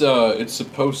 it's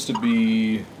supposed to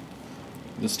be.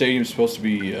 The stadium's supposed to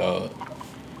be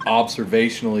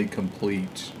observationally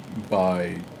complete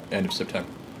by end of September.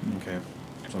 Okay.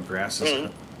 So grass is...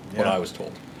 What I was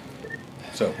told.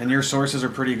 So And your sources are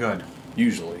pretty good.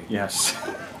 usually, Yes.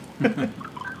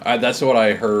 that's what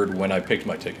I heard when I picked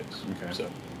my tickets. Okay. So,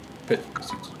 pit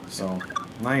seats. So,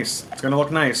 nice. It's going to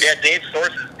look nice. Yeah, Dave's source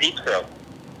is Deep Throat.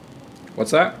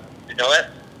 What's that? Did you know that?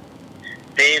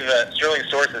 Dave Sterling's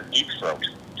source is Deep Throat.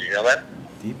 Did you know that?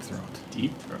 Deep throat.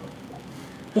 Deep throat.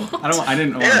 I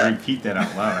didn't want Yeah. to repeat that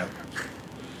out loud.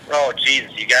 Oh,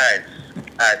 Jesus, you guys.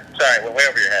 Sorry, went way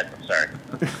over your head. I'm sorry.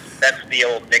 That's the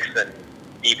old Nixon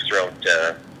Deep Throat.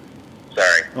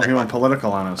 Sorry. Oh, he went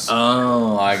political on us.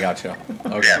 Oh, I gotcha.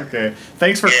 Okay. Yeah. Okay.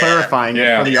 Thanks for Yeah. clarifying it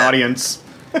Yeah. for the audience.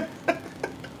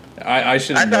 I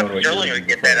should I have known thought what Sterling you were would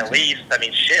get that at referring to. least. I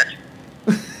mean, shit.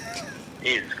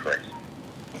 Jesus Christ.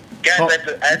 Guys, Well,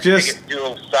 I have to just- do a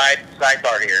little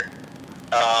sidebar here.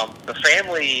 The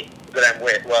family that I'm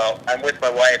with, I'm with my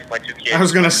wife, my 2 kids. I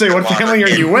was going to say, what family are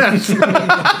you with?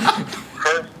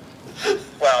 Her,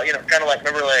 kind of like,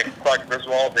 remember like Clark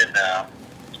Griswold in,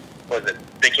 what was it,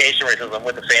 Vacation, where he says, I'm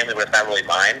with the family, but it's not really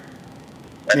mine.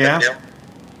 That Yeah. type of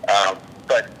deal.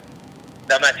 But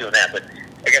I'm not doing that. But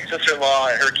I got sister-in-law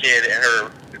and her kid, and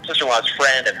her sister-in-law's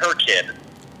friend and her kid.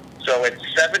 So it's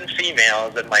 7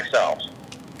 females and myself.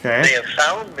 They Okay. have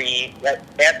found me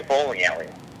at the bowling alley.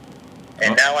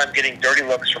 And now I'm getting dirty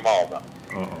looks from all of them.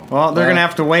 Well, they're going to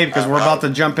have to wait because we're about to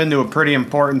jump into a pretty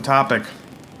important topic.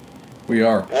 We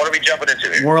are. What are we jumping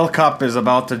into here? World Cup is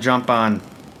about to jump on.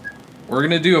 We're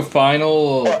gonna do a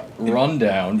final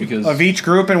rundown because Of each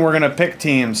group, and we're going to pick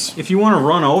teams. If you want to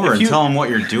run over If and you- tell them what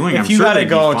you're doing, if I'm you sure gotta they'd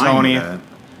go, be fine Tony. with that.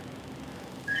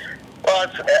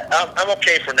 Well, I'm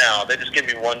okay for now. They just give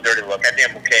me one dirty look. I think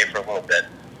I'm okay for a little bit.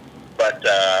 But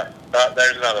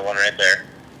there's another one right there.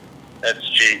 That's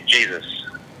Jesus.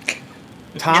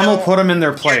 Tom You know, will put them in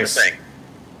their Here's place. the thing.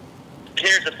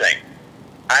 Here's the thing.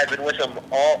 I've been with them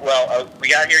all. Well, we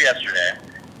got here yesterday.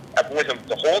 I've been with them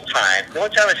the whole time. The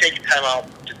only time I take time out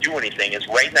to do anything is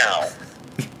right now,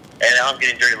 and now I'm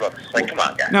getting dirty looks. Like, come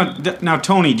on, guys. Now,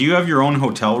 Tony, do you have your own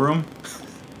hotel room?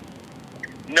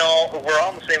 No, we're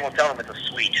all in the same hotel room. It's a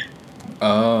suite.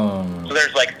 oh, So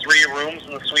there's like 3 rooms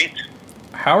in the suite.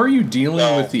 how are you dealing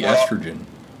No, with the well- estrogen?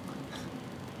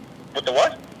 With the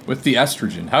what? With the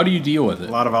estrogen, how do you deal with it?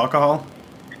 A lot of alcohol.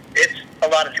 It's a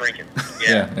lot of drinking.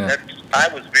 Yeah, yeah. I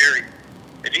was very.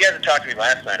 If you guys had talked to me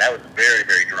last night, I was very,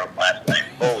 very drunk last night.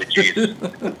 Holy jeez.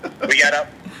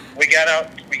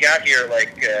 We got here at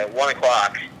like 1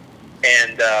 o'clock,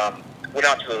 and went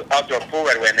out to the outdoor pool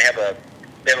right away. And they have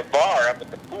a bar up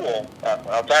at the pool,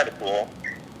 outside the pool.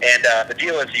 And the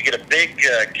deal is, you get a big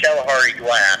Kalahari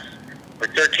glass for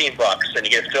 $13, and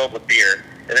you get it filled with beer.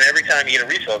 And then every time you get a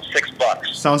refill, it's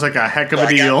 $6. Sounds like a heck of So a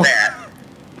I deal got that.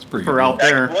 It's pretty for good. out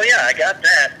there. Well, yeah, I got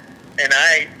that, and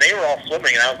they were all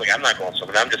swimming, and I was like, I'm not going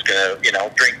swimming. I'm just gonna,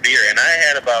 drink beer. And I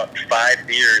had about 5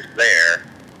 beers there,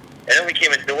 and then we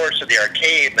came indoors to the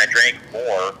arcade, and I drank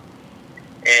more.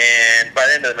 And by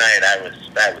the end of the night, I was.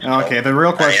 Okay, soaked. the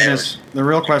real question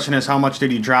I mean, is how much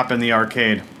did you drop in the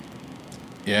arcade?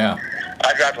 Yeah.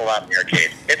 I dropped a lot in the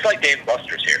arcade. It's like Dave &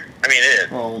 Buster's here. I mean, it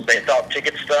is. Well- It's all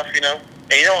ticket stuff, And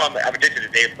I'm addicted to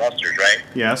Dave & Buster's, right?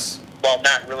 Yes. Well,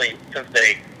 not really, since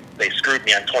they screwed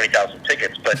me on 20,000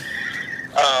 tickets, but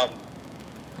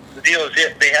the deal is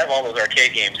they have all those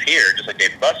arcade games here, just like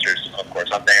Dave & Buster's. Of course,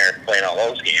 I'm there playing all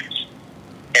those games.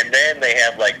 And then they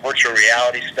have, like, virtual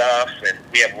reality stuff, and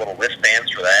we have little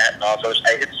wristbands for that, and also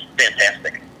it's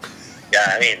fantastic. Yeah,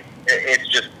 I mean, it's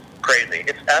just crazy.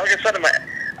 It's like I said,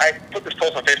 I put this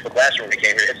post on Facebook last year when we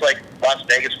came here. It's like Las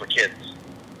Vegas for kids.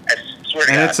 I swear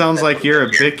to And God. it sounds That's like what you're a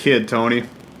it is here. big kid, Tony.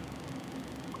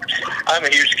 I'm a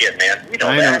huge kid, man. You know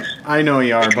I that. know. I know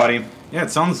you are, buddy. Yeah, it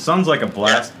sounds like a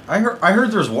blast. I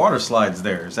heard there's water slides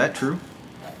there. Is that true?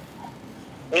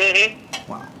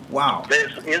 Mm-hmm. Wow.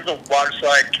 This is the water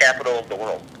slide capital of the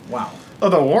world. Wow. Oh,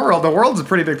 the world. The world's a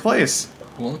pretty big place.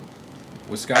 Well, I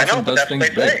Wisconsin know, but does that's things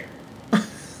what they big. say.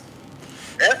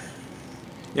 Yeah.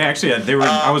 Yeah, actually,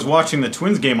 I was watching the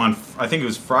Twins game on, I think it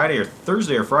was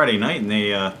Thursday or Friday night, and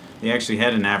they actually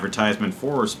had an advertisement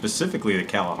for specifically the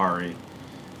Kalahari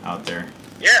out there.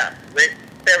 Yeah, they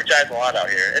advertise a lot out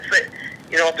here.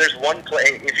 If there's one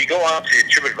place, if you go on to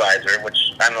TripAdvisor, which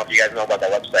I don't know if you guys know about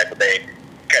that website, but they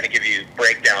kind of give you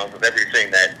breakdowns of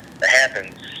everything that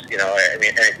happens,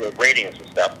 and ratings and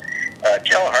stuff.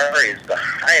 Kalahari is the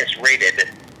highest rated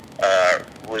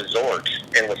resort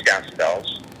in Wisconsin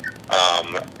Dells.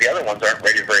 The other ones aren't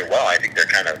rated very well. I think they're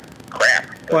kind of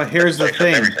crap. Well, here's the Place has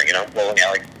thing. everything, bowling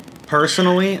alley.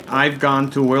 Personally, I've gone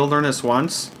to Wilderness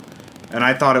once, and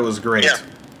I thought it was great. Yeah.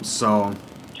 So,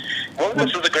 Well,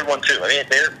 this is a good one too. I mean,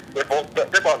 they're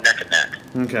both neck and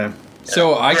neck. okay.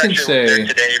 So I We're can actually say, there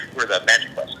today for the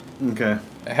Magic Quest. Okay.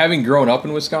 having grown up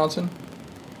in Wisconsin,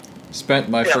 spent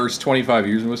my Yeah. first 25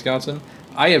 years in Wisconsin,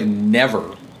 I have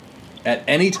never, at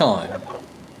any time,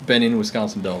 been in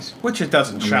Wisconsin Dells. Which it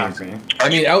doesn't shock me. I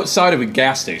mean, outside of a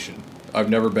gas station, I've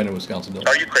never been in Wisconsin Dells.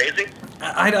 Are you crazy?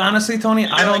 I honestly, Tony,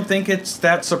 I don't think it's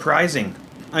that surprising.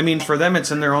 I mean, for them,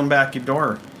 it's in their own back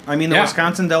door. I mean, the Yeah.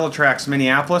 Wisconsin Dell attracts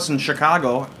Minneapolis and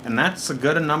Chicago, and that's a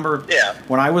good number. Yeah.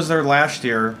 When I was there last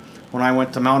year, when I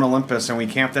went to Mount Olympus and we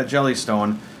camped at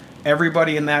Jellystone,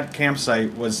 everybody in that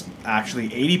campsite was actually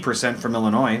 80% from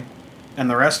Illinois, and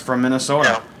the rest from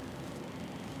Minnesota.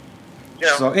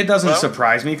 Yeah. So it doesn't Well,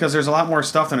 surprise me because there's a lot more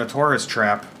stuff than a tourist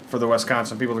trap for the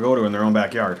Wisconsin people to go to in their own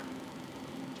backyard.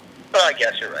 Well, I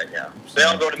guess you're right. Yeah. They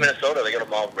all go to Minnesota. They go to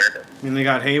Mall of America. I mean, they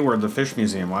got Hayward, the fish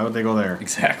museum. Why would they go there?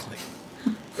 Exactly.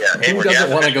 Yeah. Who doesn't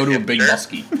want to go to a big Sure.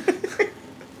 muskie?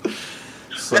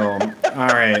 So, all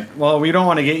right. Well, we don't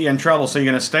want to get you in trouble, so you're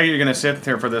going to stay or you're going to sit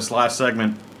there for this last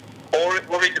segment? What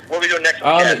are we doing next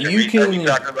week? You Are we can-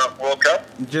 talking about World Cup?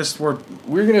 We're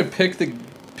We're gonna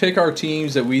pick our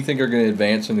teams that we think are gonna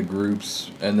advance in the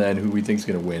groups, and then who we think's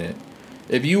gonna win it.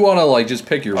 If you want to just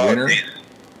pick your winner, geez.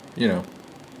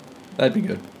 that'd be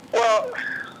good. Well,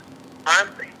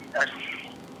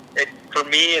 for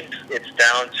me, it's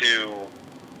down to,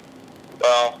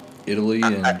 well, Italy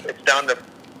and it's down to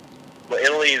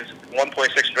Italy's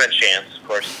 1.6% chance, of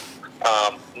course.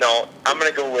 No, I'm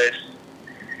going to go with.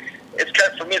 It's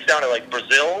kind of, for me. It's down to like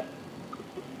Brazil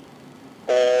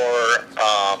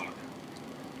or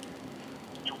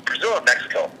Brazil or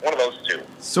Mexico. One of those two.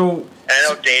 So And I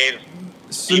know Dave.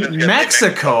 Steven's gonna say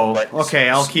Mexico. but- Okay,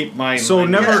 I'll keep my. So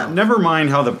my- never mind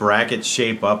how the brackets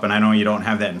shape up, and I know you don't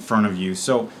have that in front of you.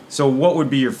 So what would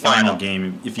be your final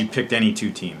game if you picked any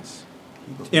two teams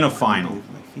in a final?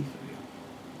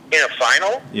 In a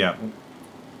final, Yeah.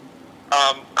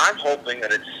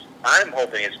 I'm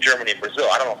hoping it's Germany and Brazil.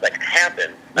 I don't know if that can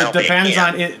happen. I It don't think depends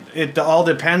can. on it. It all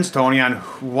depends, Tony, on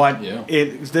what Yeah.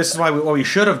 it. This is why what we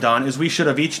should have done is we should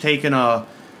have each taken a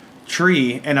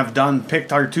tree and have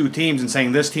picked our two teams and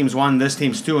saying this team's one, this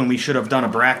team's two, and we should have done a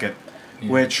bracket,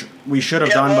 which we should have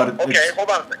Yeah, done. well, But okay, it's, hold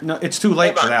on a second. no, it's too late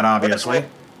Hold for on. that, obviously.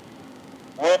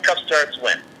 World Cup starts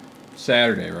when?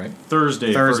 Saturday, right?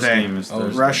 Thursday. First Thursday. game is Oh,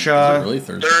 Thursday. Russia- Is it really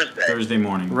Thursday? Thursday. Thursday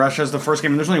morning. Russia's the first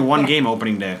game. There's only one game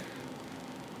opening day.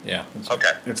 Yeah. That's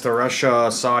Okay. It's the Russia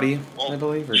Saudi, I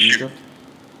believe, or Shoot. Egypt.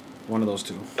 One of those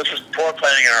two. This was poor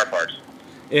planning on our part.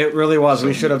 It really was.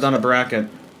 We should have done a bracket.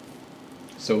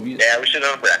 Soviet. Yeah, we should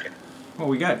have done a bracket. Well,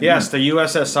 we got Yes, the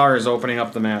USSR is opening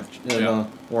up the match in Yeah.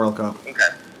 the World Cup. Okay.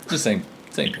 It's the same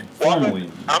thing. Well, Formally.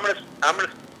 I'm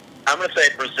gonna say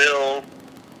Brazil.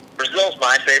 Brazil's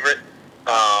my favorite.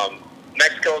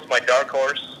 Mexico's my dark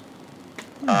horse.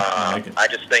 I like it. I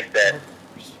just think that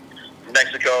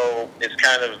Mexico is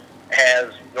kind of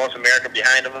has North America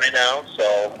behind them right now,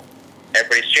 so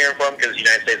everybody's cheering for them because the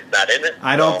United States is not in it.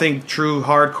 I don't So, think true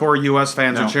hardcore U.S.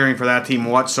 fans No. are cheering for that team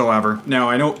whatsoever. Now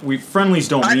I know friendlies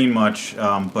don't mean much,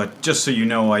 but just so you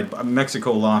know,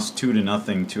 Mexico lost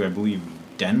 2-0 to I believe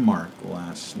Denmark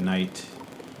last night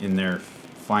in their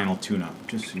final tune-up.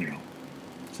 Just so you know,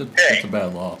 It's a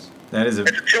bad loss. that is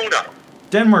it's a tune-up.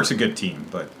 Denmark's a good team,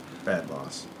 but bad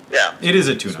loss. Yeah, It is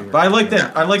a tune-up, but I like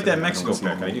that. I like that Mexico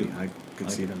pick. I do. I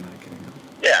could see them not getting up.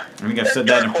 yeah. I think I've said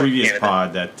that in a previous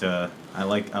pod that I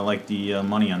like the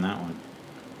money on that one.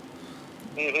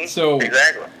 Mm-hmm. So-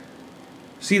 exactly.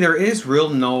 See, there is real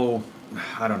no.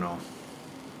 I don't know.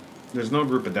 There's no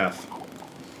group of death.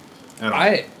 At all.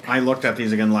 I looked at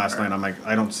these again last night. I'm like,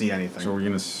 I don't see anything. So we're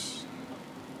gonna.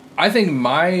 I think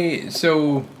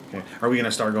Okay. Are we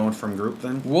gonna start going from group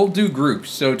then? we'll do groups.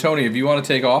 So Tony, if you want to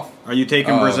take off, Are you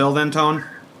taking Brazil then, Tone?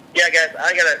 Yeah, guys,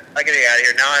 I gotta get out of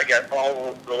here now. I got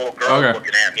all the little girls Okay.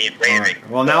 looking at me and waving.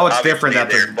 Well, now it's Obviously, different that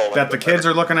they're the bowling, that the but kids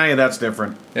are looking at you. That's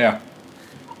different. yeah.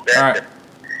 that's all right. it.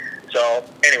 So,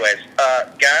 anyways,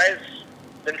 guys,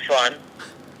 been fun.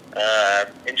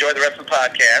 Enjoy the rest of the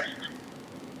podcast.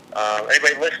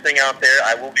 Anybody listening out there,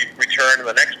 I will be returning to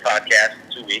the next podcast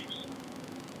in 2 weeks.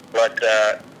 But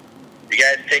you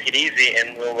guys take it easy,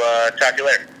 and we'll talk to you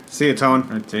later. See you,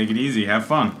 Tone. Take it easy. Have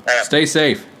fun. Stay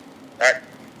safe. All right.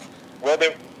 Will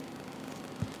do.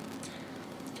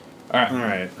 All right. All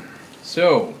right.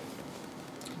 So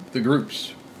the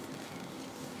groups.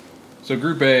 So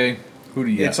Group A, who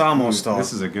do you? It's got? almost all.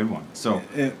 This is a good one. So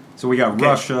It- we got Okay,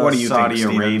 Russia, what do you think, Saudi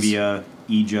Stevens? Arabia,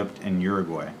 Egypt, and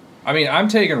Uruguay. I mean, I'm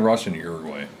taking Russia and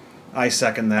Uruguay. I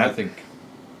second that. I think.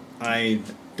 I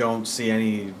don't see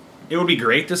any. It would be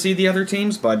great to see the other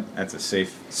teams, but That's a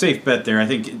safe bet there. I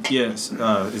think yes.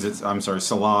 I'm sorry,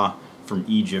 Salah from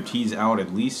Egypt. He's out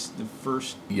at least the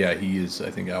first, Yeah, he is.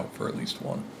 I think out for at least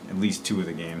one at least 2 of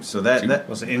the games. So that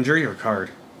was it injury or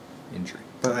card? injury.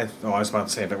 But I was about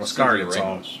to say if it was Sergio card, it's all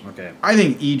Ramos. okay. I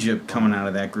think Egypt coming out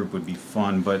of that group would be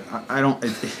fun, but I don't.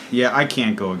 I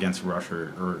can't go against Russia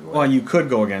or Uruguay. Well, you could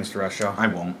go against Russia, I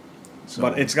won't. So,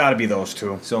 but it's got to be those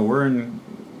two. so we're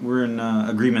in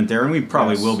agreement there, and we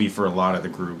probably Yes. will be for a lot of the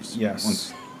groups. Yes.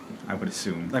 Once, I would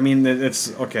assume. I mean,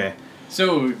 it's okay.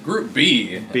 So Group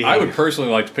B, B. I would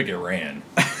personally like to pick Iran.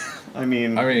 I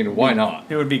mean, Why not?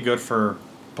 it would be good for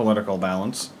political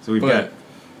balance. So we've But- got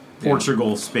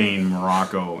Portugal, Spain,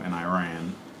 Morocco, and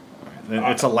Iran.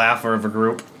 It's a laugher of a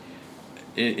group.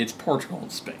 It's Portugal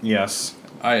and Spain. Yes,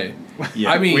 I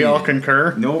Yeah. mean, we all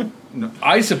concur. Nope. No.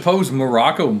 I suppose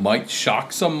Morocco might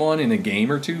shock someone in a game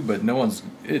or two, but no one's.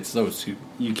 It's those two.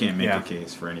 You can't make Yeah. a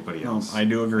case for anybody No, else. I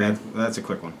do agree. That's a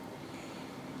quick one.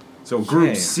 So Group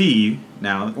Okay. C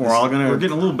now. We're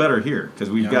getting a little better here because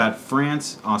we've Yeah. got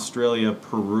France, Australia,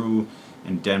 Peru,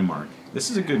 and Denmark. This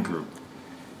is a good group.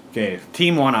 Okay,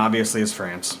 team one obviously is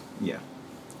France. Yeah.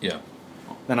 Yeah.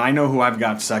 Then I know who I've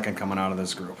got second coming out of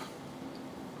this group.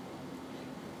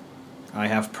 I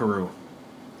have Peru.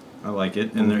 I like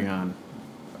it. And Moving they're- on.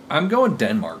 I'm going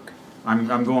Denmark.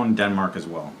 I'm going Denmark as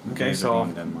well. Okay, Guys are so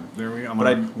going Denmark. there we go. I'm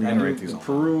But gonna rate these all.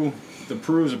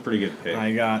 Peru's a pretty good pick.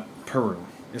 I got Peru.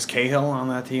 Is Cahill on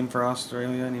that team for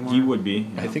Australia anymore? He would be.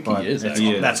 I think but he is. That's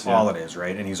yeah. all it is,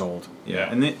 right? And he's old. Yeah,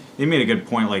 and they made a good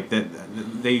point. Like that,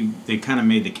 they kind of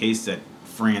made the case that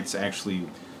France actually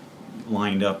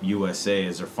lined up USA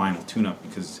as their final tune-up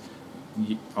because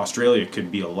Australia could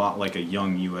be a lot like a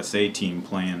young USA team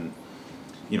playing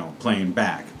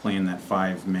that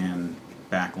 5-man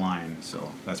back line.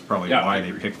 So that's probably Yeah, why I they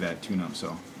agree. picked that tune-up.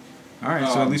 So, all right.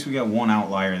 So at least we got one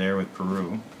outlier there with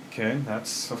Peru. Okay,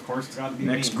 that's of course got to be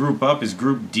Next me. group up is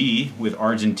Group D with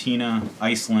Argentina,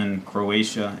 Iceland,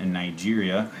 Croatia, and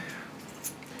Nigeria.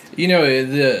 You know,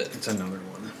 It's another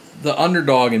one. the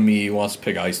underdog in me wants to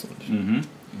pick Iceland. Mm-hmm.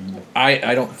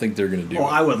 I don't think they're going to do Well,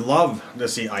 it. I would love to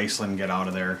see Iceland get out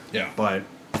of there. Yeah. But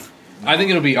I think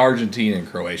it'll be Argentina and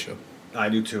Croatia. I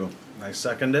do too. I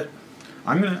second it.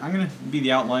 I'm gonna be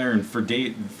the outlier, and for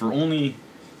only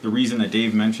the reason that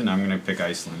Dave mentioned, I'm gonna pick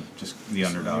Iceland, just the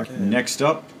underdog. Okay. Next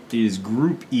up is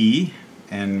Group E,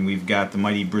 and we've got the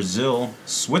mighty Brazil,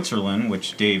 Switzerland,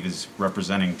 which Dave is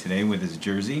representing today with his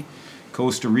jersey,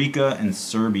 Costa Rica, and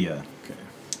Serbia. Okay.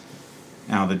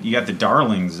 Now you got the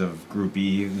darlings of Group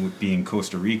E, with being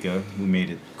Costa Rica, who made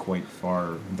it quite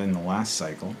far in the last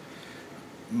cycle.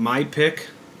 My pick,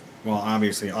 well,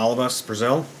 obviously all of us,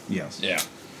 Brazil. Yes. Yeah.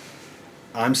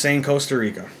 I'm saying Costa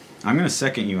Rica. I'm gonna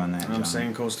second you on that, John. I'm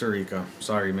saying Costa Rica.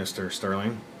 Sorry, Mr.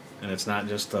 Sterling. And it's not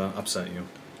just to upset you.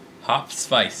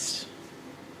 Hopsfeist.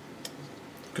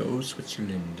 Go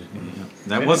Switzerland.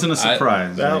 That wasn't a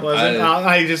surprise. That right? wasn't.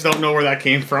 I just don't know where that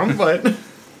came from, but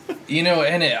You know,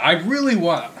 and I really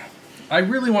want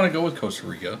to go with Costa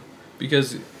Rica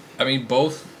because I mean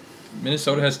both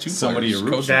Minnesota has two Somebody players, to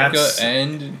root Costa for. Rica That's-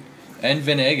 and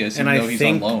Venegas, and even though I he's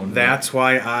think on loan. that's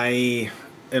why I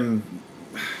am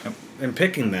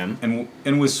picking them.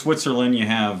 And with Switzerland, you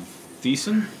have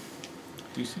Thiessen.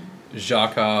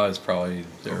 Xhaka is probably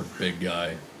their big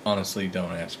guy. Honestly,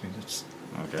 don't ask me. It's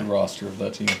the Okay. roster of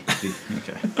that team.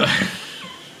 Okay.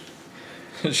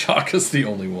 Xhaka's the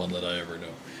only one that I ever know.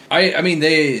 I mean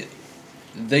they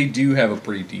do have a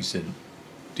pretty decent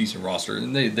roster,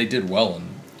 and they did well in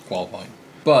qualifying.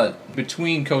 But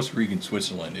between Costa Rica and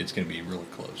Switzerland, it's going to be really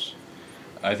close.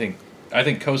 I think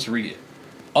Costa Rica,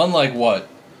 unlike what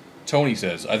Tony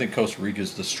says, I think Costa Rica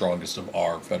is the strongest of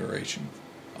our federation.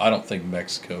 I don't think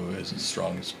Mexico is as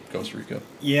strong as Costa Rica.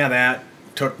 Yeah, that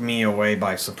took me away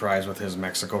by surprise with his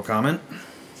Mexico comment.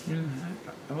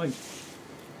 I like.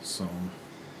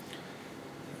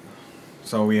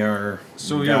 So we are.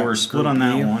 So we yeah, got we're split Group on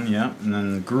that E. one. Yeah, and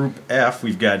then Group F,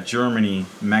 we've got Germany,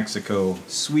 Mexico,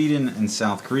 Sweden, and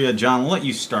South Korea. John, we'll let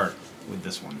you start with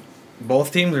this one.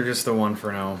 Both teams are just the one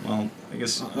for now. Well, I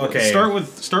guess Okay. Start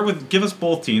with. Give us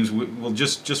both teams. We'll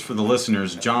just for the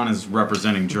listeners, John is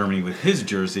representing Germany with his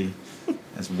jersey,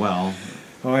 as well.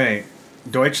 Okay,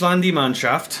 Deutschland die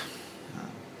Mannschaft,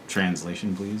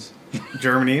 Translation, please.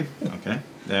 Germany, Okay,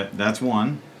 that's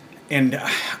one. and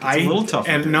I. a little tough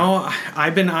And up there. no,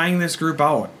 I've been eyeing this group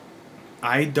out.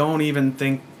 I don't even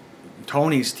think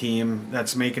Tony's team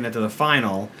that's making it to the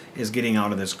final is getting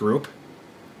out of this group.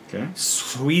 Okay,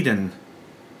 Sweden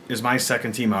is my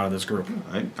second team out of this group.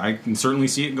 I can certainly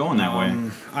see it going that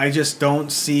way. I just don't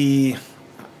see.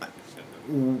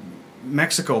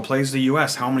 Mexico plays the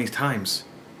U.S. how many times?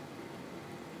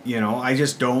 I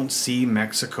just don't see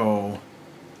Mexico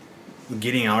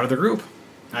getting out of the group.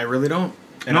 I really don't.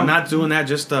 And I'm No. not doing that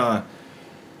just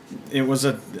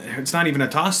it's not even a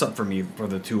toss-up for me for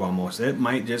the two almost. It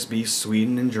might just be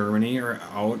Sweden and Germany are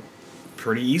out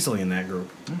pretty easily in that group.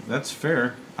 That's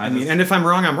fair. I mean, and if I'm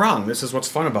wrong, I'm wrong. This is what's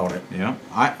fun about it. yeah,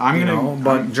 I'm gonna.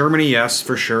 But Germany, yes,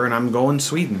 for sure, and I'm going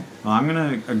Sweden. Well, I'm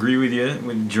going to agree with you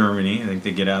with Germany. I think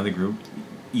they get out of the group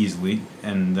easily.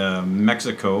 And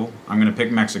Mexico, I'm going to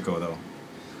pick Mexico, though,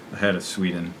 ahead of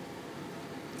Sweden.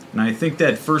 And I think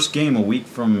that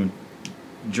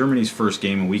Germany's first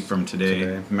game a week from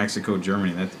today. Mexico,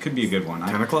 Germany, that could be a good one.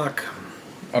 10 o'clock.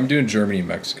 I'm doing Germany and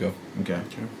Mexico. Okay.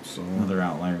 So Another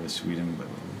outlier with Sweden, but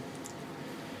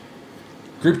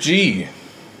Group G,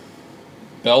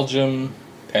 Belgium,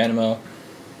 Panama,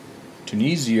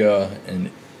 Tunisia,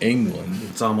 and England.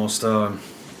 it's almost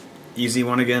easy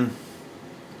one again.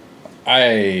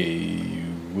 I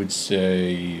would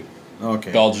say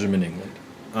Okay. Belgium and England.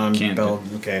 Can't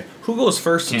Okay. Who goes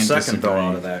first and Can't second, though, disagree.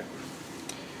 out of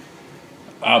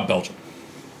that? Belgium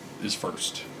is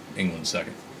first, England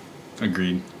second.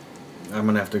 agreed. I'm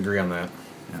going to have to agree on that.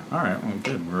 Yeah. All right, well,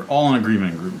 good. We're all in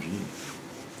agreement in Group G.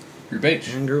 Group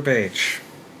H. In Group H.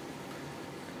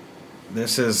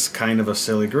 This is kind of a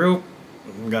silly group.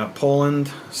 We've got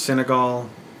Poland, Senegal,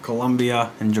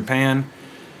 Colombia, and Japan.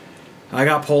 I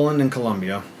got Poland and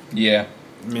Colombia. Yeah.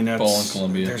 I mean, Poland,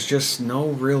 Colombia. There's just no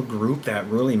real group that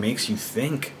really makes you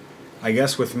think. I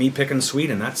guess with me picking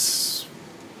Sweden, that's,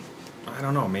 I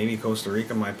don't know, maybe Costa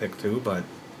Rica might pick too, but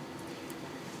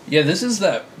Yeah, this is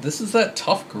that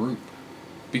tough group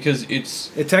because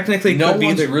it technically no could be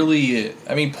one's really.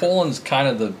 I mean, Poland's kind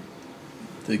of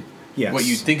the yes. what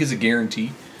you think is a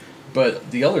guarantee, but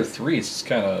the other three, it's just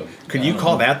kind of. Could you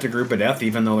call that the group of death,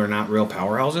 even though they're not real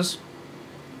powerhouses?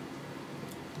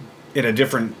 In a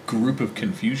different group of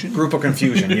confusion? Group of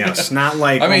confusion, yes. Not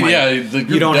like I mean, the group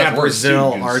you don't of death have works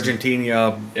Brazil, too, 'cause-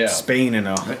 Argentina, Yeah. Spain, and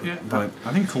But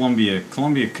I think Colombia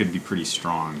could be pretty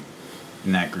strong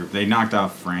in that group. They knocked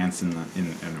off France in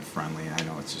a friendly. I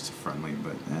know it's just a friendly,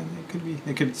 but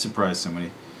it could surprise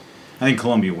somebody. I think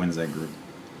Colombia wins that group.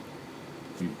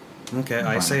 okay.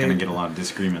 I I'm say going to get a lot of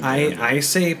disagreement. I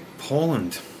say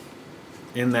Poland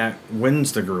in that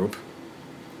wins the group.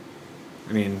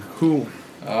 I mean, who?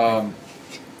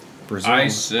 Brazil. I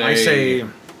say-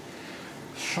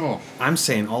 Oh. I'm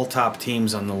saying all top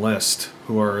teams on the list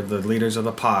who are the leaders of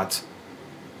the pot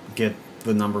get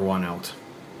the number one out.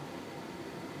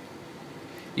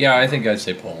 Yeah, I think I'd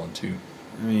say Poland too.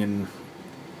 I mean,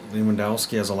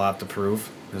 Lewandowski has a lot to prove.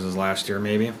 This is last year,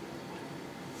 maybe.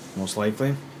 Most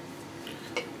likely.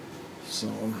 So,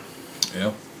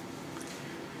 Yeah.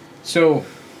 So,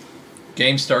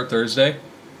 games start Thursday.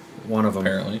 one of them.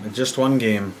 Apparently. Just one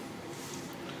game.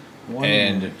 One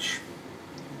And- match.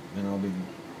 And I'll be...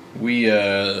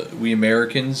 We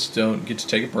Americans don't get to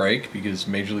take a break because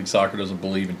Major League Soccer doesn't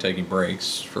believe in taking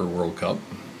breaks for a World Cup.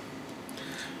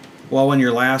 Well, when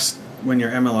your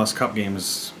MLS Cup game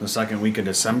is the second week of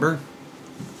December,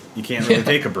 you can't really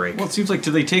take a break. Well, it seems like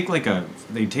do they take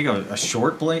a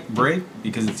short break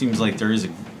because it seems like there is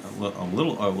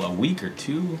a week or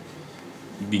two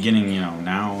beginning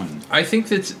now and I think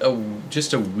that's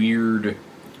just a weird.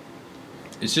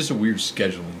 It's just a weird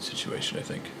scheduling situation. I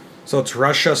think. So it's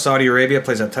Russia, Saudi Arabia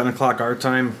plays at 10 o'clock our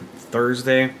time,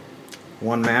 Thursday,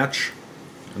 one match,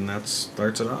 and that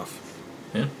starts it off.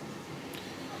 Yeah.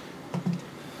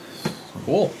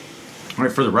 Cool. all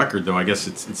right, for the record though, I guess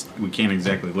it's we can't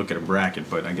exactly look at a bracket,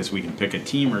 but I guess we can pick a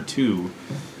team or two.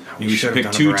 Maybe we should should've pick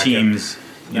done a two bracket. teams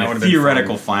in That a would've been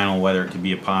theoretical fun. final, whether it could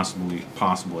be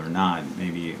possible or not.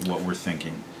 Maybe what we're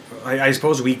thinking. I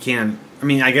suppose we can. I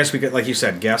mean, I guess we could, like you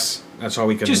said, guess. That's all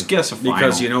we can. Just guess a final,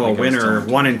 because a like I was winner, telling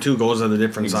you. 1 and 2 goes to the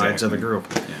different sides of the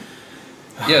Exactly. group.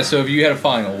 Yeah. Yeah. So if you had a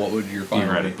final, what would your final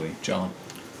Theoretically. be, John?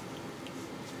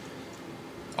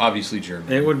 Obviously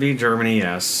Germany. It would be Germany,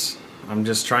 yes. I'm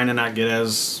just trying to not get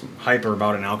as hyper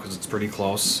about it now because it's pretty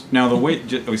close. Now the way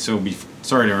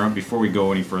sorry to interrupt. Before we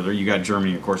go any further, you got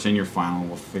Germany, of course, in your final.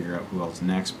 We'll figure out who else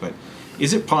next. But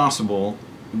is it possible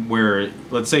where,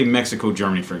 let's say Mexico,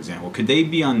 Germany, for example, could they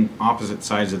be on opposite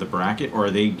sides of the bracket, or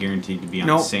are they guaranteed to be on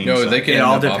the Nope. same No, side? they can- It end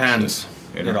all up depends.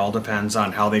 opposite. It all depends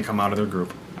on how they come out of their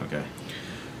group. Okay.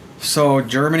 So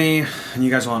Germany, and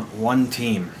you guys want one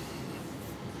team.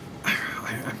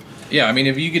 Yeah, I mean,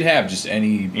 if you could have just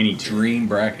any Any dream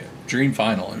bracket, dream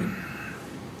final. I mean,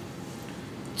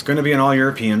 It's going to be an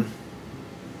all-European.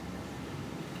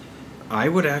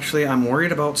 I'm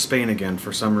worried about Spain again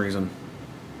for some reason.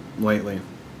 Lately.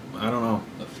 I don't know.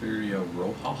 La Furia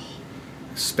Roja.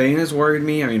 Spain has worried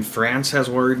me. I mean, France has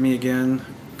worried me again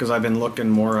because I've been looking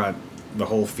more at the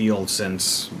whole field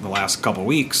since the last couple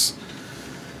weeks,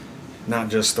 not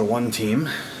just the one team.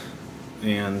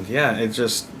 And yeah, it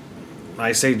just,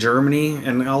 I say Germany,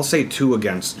 and I'll say two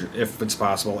against if it's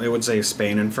possible. It would say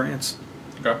Spain and France.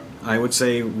 Okay. I would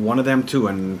say one of them two,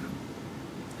 and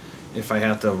if I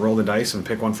had to roll the dice and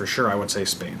pick one for sure, I would say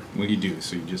Spain. Well, you do.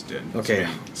 So you just did. Okay.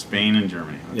 Spain and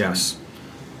Germany. Okay. Yes.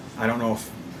 I don't know.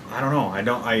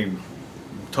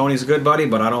 Tony's a good buddy,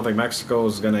 but I don't think Mexico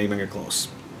is going to even get close.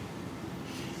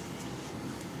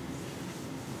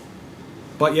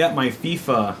 But yet, my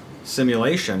FIFA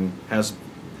simulation has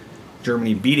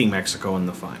Germany beating Mexico in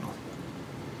the final.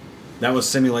 That was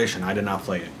simulation. I did not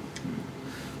play it.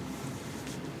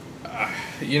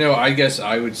 You know, I guess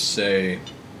I would say,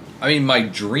 I mean, my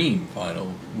dream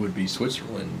final would be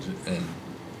Switzerland, and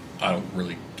I don't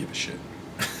really give a shit.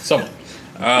 Someone.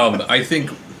 I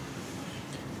think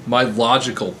my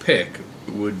logical pick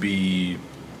would be,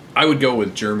 I would go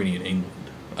with Germany and England.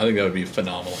 I think that would be a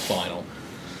phenomenal final.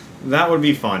 That would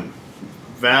be fun.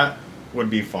 That would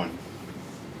be fun.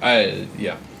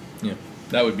 Yeah,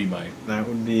 that would be my. That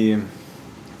would be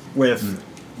with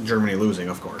Germany losing,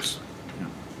 of course.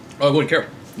 Oh, I wouldn't care.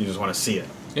 You just want to see it.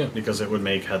 Yeah. Because it would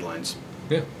make headlines.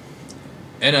 Yeah,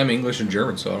 and I'm English and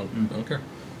German, so I don't care.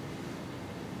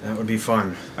 That would be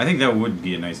fun. I think that would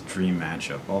be a nice dream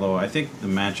matchup. Although I think the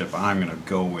matchup I'm going to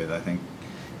go with, I think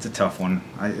It's a tough one.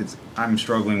 I'm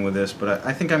struggling with this, but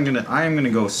I think I am gonna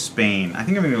go Spain. I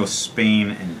think I'm gonna go Spain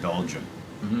and Belgium.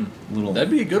 Mm-hmm. That'd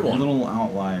be a good one. A little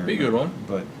outlier. Be a good one.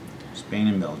 But Spain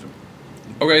and Belgium.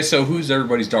 Okay, so who's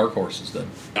everybody's dark horses then?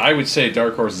 I would say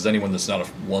dark horse is anyone that's not a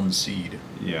 1 seed.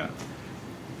 Yeah.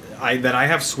 That I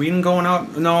have Sweden going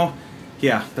out. No,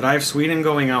 yeah, that I have Sweden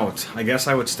going out. I guess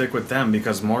I would stick with them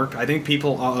because I think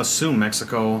people assume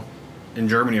Mexico and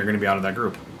Germany are going to be out of that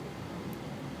group.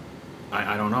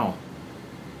 I don't know.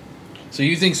 So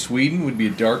you think Sweden would be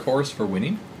a dark horse for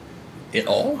winning it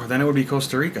all? Or then it would be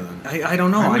Costa Rica then. I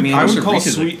don't know. I mean, would Costa call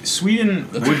Rica's Sweden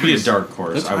would be a dark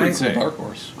horse. That's I would a say. cool dark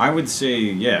horse. I would say,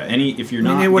 yeah. If you're I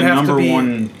mean, not it would the have to number be-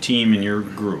 one team in your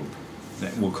group,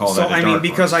 we'll call so that a dark I mean,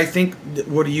 because horse. I think.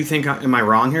 What do you think? Am I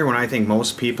wrong here when I think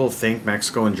most people think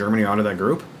Mexico and Germany are out of that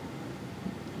group?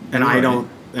 And I Right. don't.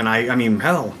 And I mean,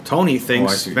 hell, Tony see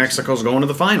thinks what you're Mexico's going to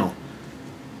the final.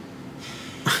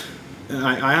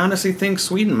 I honestly think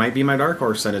Sweden might be my dark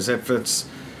horse. That is, if it's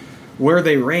where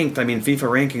they ranked. I mean, FIFA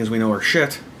rankings we know are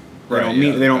shit. They Right, don't yeah,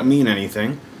 mean they don't yeah. mean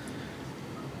anything.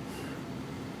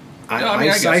 I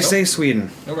guess so. say Sweden.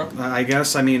 Okay. I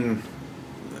guess. I mean,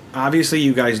 obviously,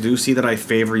 you guys do see that I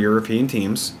favor European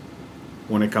teams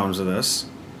when it comes to this.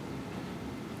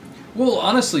 Well,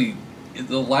 honestly,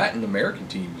 the Latin American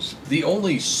teams, the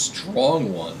only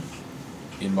strong one,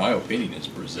 in my opinion, is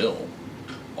Brazil.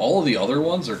 All of the other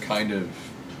ones are kind of,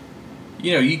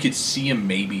 you could see them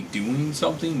maybe doing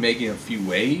something, making a few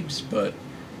waves, but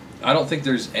I don't think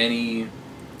there's any.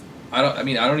 I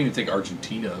don't even think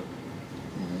Argentina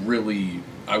really.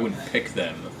 I wouldn't pick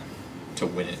them to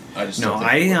win it. I just No, don't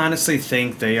think they would. honestly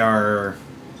think they are.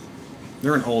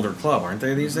 They're an older club, aren't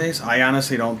they these days? I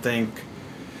honestly don't think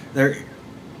they're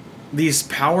these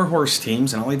power horse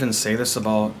teams, and I'll even say this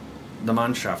about the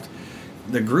Mannschaft.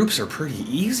 The groups are pretty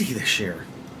easy this year.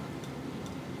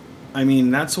 I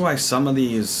mean, that's why some of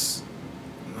these,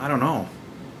 I don't know.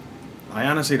 I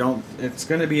honestly don't. It's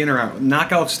going to be interesting.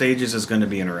 Knockout stages is going to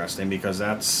be interesting because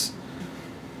that's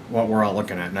what we're all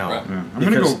looking at now. Right. Yeah.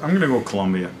 Because- I'm gonna go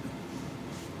Colombia.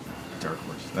 Dark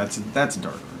horse. That's a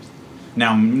dark horse.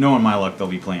 Now, knowing my luck, they'll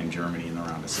be playing Germany in the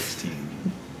round of 16.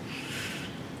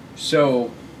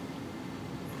 So,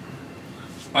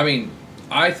 I mean,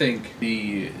 I think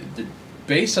the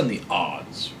based on the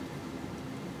odds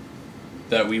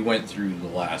that we went through the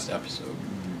last episode,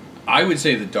 I would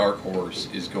say the dark horse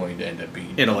is going to end up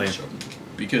being Italy. Belgium.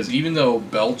 Because even though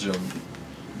Belgium...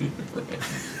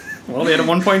 Well, they had a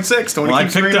 1.6. Tony Well, I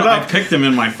keeps bringing picked it them. up I picked them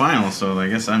in my final, so I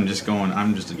guess I'm just a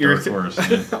dark horse.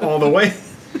 Yeah. all the way.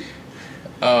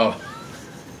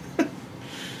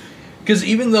 Because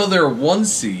even though they're a 1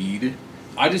 seed,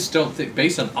 I just don't think,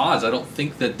 based on odds, I don't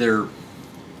think that they're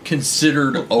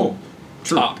considered a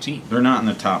top team. They're not in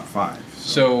the top 5.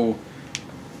 So,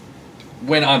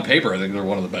 when on paper, I think they're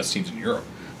one of the best teams in Europe.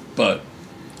 But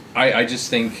I just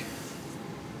think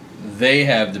they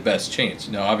have the best chance.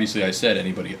 Now, obviously, I said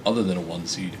anybody other than a 1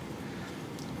 seed.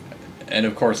 And,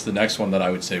 of course, the next one that I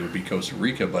would say would be Costa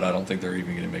Rica, but I don't think they're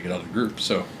even going to make it out of the group.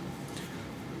 So,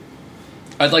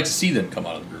 I'd like to see them come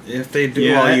out of the group. If they do,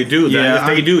 Yeah, well, you do. Then yeah, if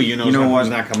they do, you know what?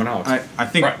 who's not coming out. I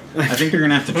think Right. I think you're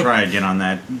gonna have to try again on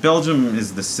that. Belgium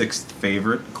is the 6th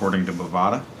favorite according to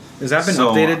Bovada. Has that been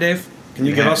So, updated, Dave? Can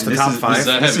you give us the This top is- five? Does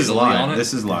that This have is Italy live. on it?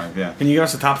 This is live. Yeah. Can you give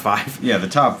us the top five? Yeah, the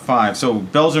top 5. So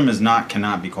Belgium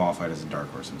cannot be qualified as a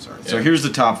dark horse. I'm sorry. So Yeah. here's the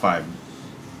top 5.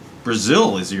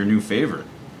 Brazil is your new favorite,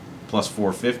 plus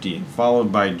 450,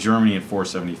 followed by Germany at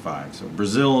 475. So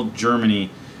Brazil, Germany,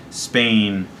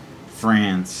 Spain,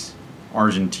 France,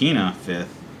 Argentina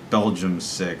 5th, Belgium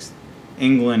 6th,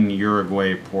 England,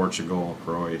 Uruguay, Portugal,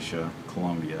 Croatia,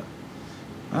 Colombia.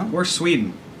 Well, Where's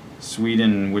Sweden?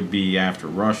 Sweden would be after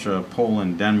Russia,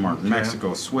 Poland, Denmark,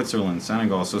 Mexico, Switzerland,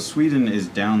 Senegal. So Sweden is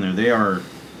down there.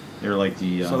 They're like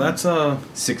the So that's a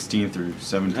 16th through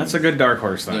 17th. that's a good dark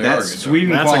horse then. They are That's good Sweden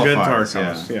That's a good qualifies.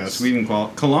 dark horse, yes. Sweden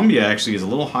Colombia actually is a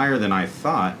little higher than I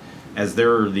thought, as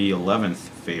they're the 11th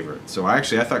favorite. So I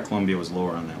thought Colombia was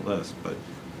lower on that list, but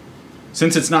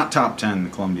since it's not top 10,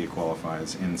 Colombia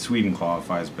qualifies and Sweden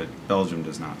qualifies, but Belgium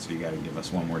does not. So you got to give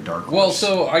us one more dark horse. Well,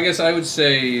 so I guess I would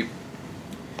say,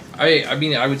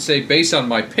 I would say based on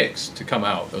my picks to come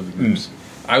out of the groups,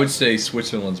 I would say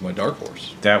Switzerland's my dark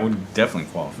horse. that would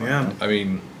definitely qualify. Yeah. I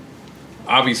mean,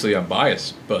 obviously I'm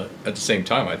biased, but at the same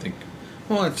time, I think.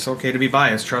 Well, it's okay to be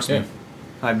biased. Trust Yeah. me.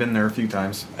 I've been there a few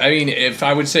times. I mean, if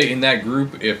I would say in that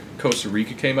group, if Costa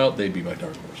Rica came out, they'd be my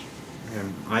dark horse.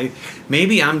 And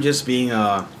maybe I'm just being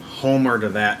a homer to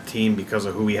that team because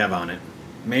of who we have on it.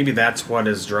 Maybe that's what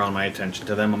has drawn my attention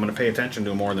to them. I'm going to pay attention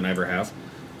to them more than I ever have.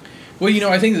 Well,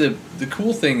 I think the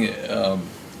cool thing,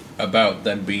 about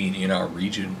them being in our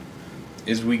region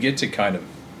is we get to kind of,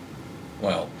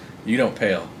 well, you don't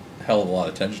pay a hell of a lot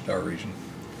of attention to our region,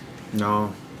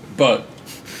 No, but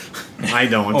I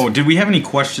don't. Oh, did we have any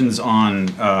questions on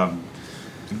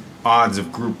odds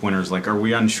of group winners? Like, are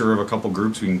we unsure of a couple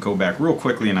groups? We can go back real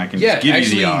quickly, and I can yeah, just give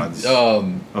actually, you the odds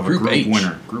of of a Group group H.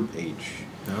 winner. Group H.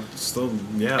 Yep, still,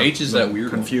 yeah. H is that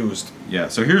weird one. Confused. Yeah,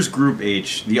 so here's Group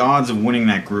H. The odds of winning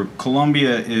that group: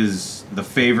 Colombia is the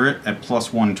favorite at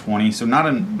plus 120. So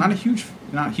not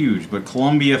huge, but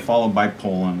Colombia followed by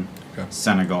Poland, Okay.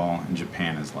 Senegal, and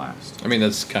Japan is last. I mean,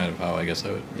 that's kind of how I guess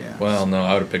I would. Yeah. Well, no,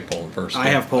 I would have picked Poland first. I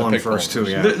have Poland picked first, too,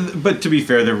 yeah. But to be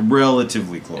fair, they're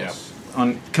relatively close.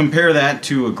 Compare that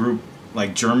to a group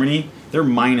like Germany. They're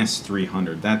minus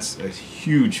 300. That's a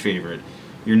huge favorite.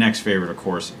 Your next favorite, of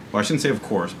course. Well, I shouldn't say of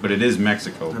course, but it is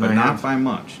Mexico, And but I not have- by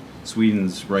much.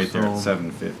 Sweden's right there at So-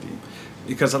 750.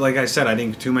 Because, like I said, I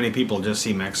think too many people just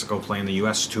see Mexico playing the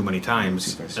U.S. too many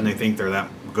times, and they think they're that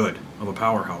good of a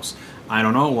powerhouse. I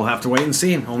don't know. We'll have to wait and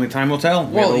see. Only time will tell. We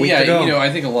have Well, a week yeah, to go. you know,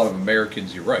 I think a lot of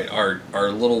Americans, you're right, are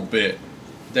a little bit.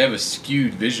 They have a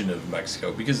skewed vision of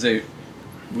Mexico because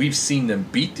we've seen them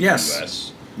beat the Yes.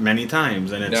 U.S. many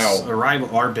times, and it's Now- a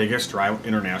rival, our biggest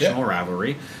international Yeah.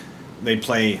 rivalry. They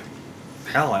play,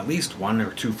 hell, at least 1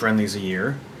 or 2 friendlies a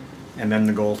year, and then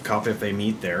the Gold Cup if they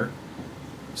meet there.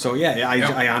 So yeah,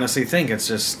 I honestly think it's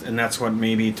just, and that's what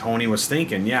maybe Tony was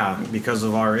thinking. Yeah, because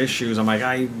of our issues, I'm like,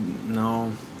 I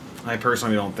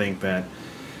personally don't think that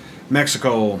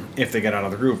Mexico, if they get out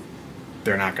of the group,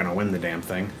 they're not going to win the damn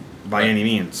thing by Right. any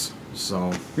means.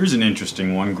 So Here's an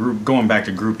interesting one. Going back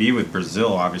to Group E with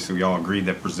Brazil, obviously we all agreed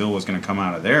that Brazil was going to come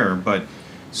out of there, but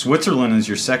Switzerland is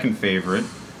your second favorite.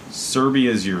 Serbia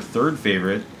is your third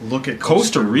favorite. look at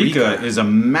Costa Rica is a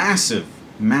massive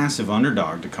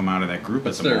underdog to come out of that group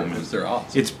What's at the their moment. what's their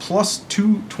odds? It's plus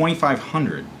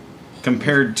 2,500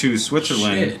 compared to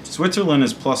Switzerland. Shit. Switzerland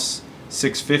is plus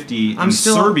 650, I'm and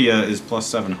still- Serbia is plus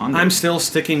 700. I'm still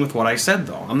sticking with what I said,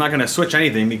 though. I'm not going to switch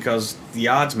anything because the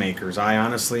odds makers,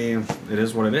 it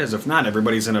is what it is. If not,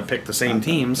 everybody's going to pick the same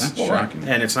teams, That's shocking.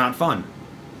 and it's not fun.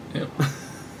 Yeah.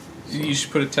 You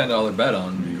should put a $10 bet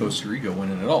on Costa Rica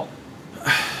winning it all.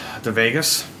 To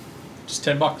Vegas? Just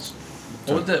 $10.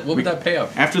 What would that pay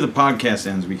out? After the podcast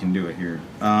ends, we can do it here.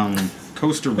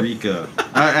 Costa Rica.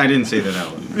 I didn't say that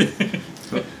out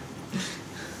loud.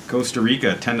 Costa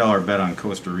Rica, $10 bet on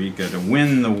Costa Rica to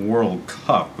win the World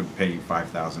Cup would pay you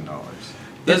 $5,000.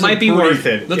 It might be worth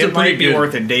it. That's It might be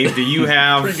worth it, Dave. Do you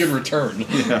have Pretty good return.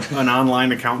 an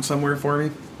online account somewhere for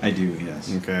me? I do,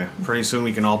 yes. Okay. Pretty soon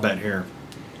we can all bet here.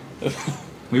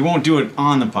 We won't do it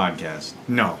on the podcast.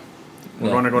 No. We're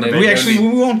No. going to go to We Vegas. We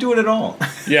won't do it at all.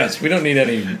 Yes, we don't need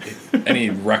any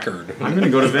record. I'm going to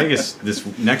go to Vegas this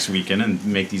next weekend and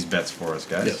make these bets for us,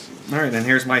 guys. Yes. All right, then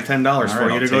here's my $10 All for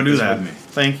right, you to I'll go take do this that. with me.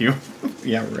 Thank you.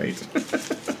 Yeah, right.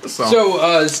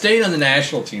 So, staying on the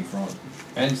national team front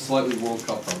and slightly World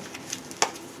Cup front,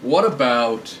 what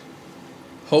about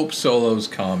Hope Solo's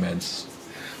comments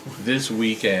this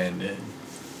weekend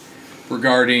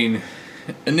regarding?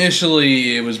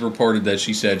 Initially, it was reported that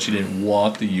she said she didn't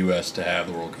want the U.S. to have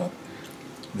the World Cup.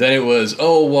 Then it was,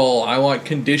 oh, well, I want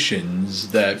conditions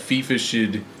that FIFA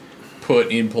should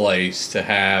put in place to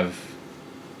have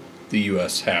the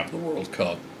U.S. have the World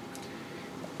Cup.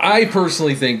 I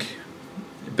personally think,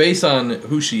 based on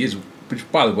who she is, which,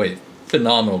 by the way,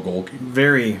 phenomenal goalkeeper.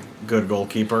 Very good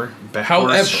goalkeeper. But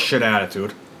However- shit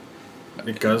attitude.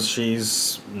 Because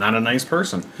she's not a nice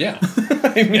person. Yeah.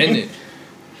 And,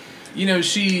 you know,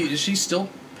 she's still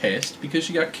pissed because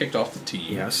she got kicked off the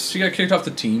team. Yes. She got kicked off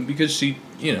the team because she,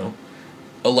 you know,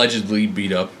 allegedly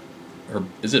beat up her,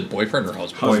 is it boyfriend or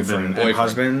husband?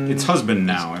 Husband. It's husband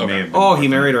now. It may Okay. have been Oh, he boyfriend.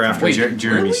 married her after. Wait,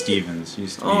 Jeremy really? Stevens.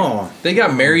 Used to be- Oh, They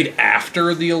got married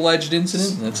after the alleged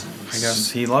incident? That's I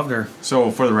guess he loved her. So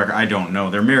for the record, I don't know.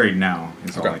 They're married now.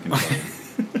 Is all Okay. I can tell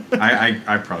you.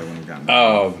 I probably wouldn't have gotten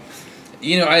that.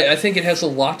 You know, I think it has a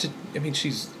lot to. I mean,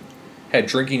 she's had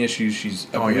drinking issues.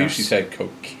 I believe yes. she's had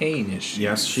cocaine issues.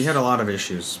 Yes, she had a lot of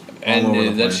issues. And all over the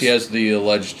then place. she has the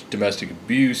alleged domestic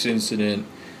abuse incident.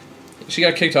 She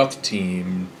got kicked off the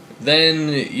team. Then,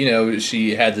 you know,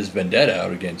 she had this vendetta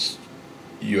out against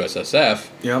USSF.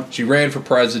 Yep. She ran for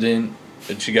president,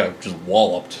 and she got just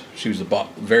walloped. She was the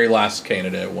very last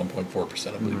candidate at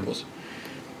 1.4%, I believe it was.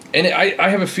 And I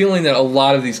have a feeling that a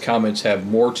lot of these comments have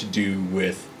more to do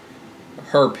with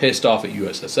her pissed off at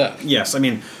USSF. Yes, I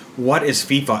mean, what is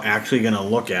FIFA actually going to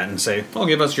look at and say, "Oh,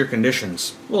 give us your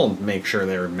conditions. We'll make sure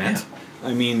they're met."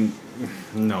 I mean,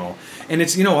 no. And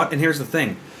it's, you know what? And here's the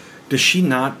thing: does she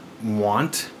not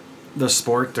want the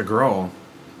sport to grow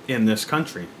in this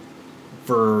country?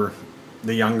 For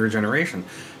the younger generation.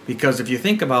 Because if you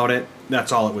think about it,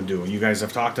 that's all it would do. You guys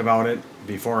have talked about it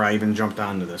before I even jumped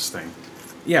onto this thing.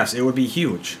 Yes, it would be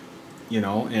huge,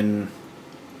 and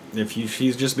if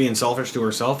she's just being selfish to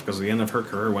herself because the end of her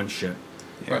career went shit.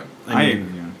 Right.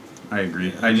 I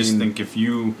agree. I just think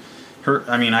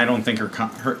I don't think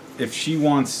her if she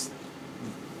wants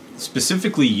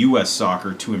specifically U.S.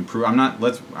 soccer to improve.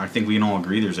 I think we can all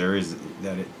agree there's areas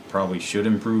that it probably should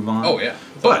improve on. Oh yeah.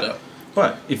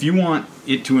 But if you want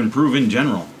it to improve in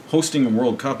general, hosting a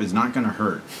World Cup is not going to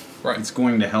hurt. Right. It's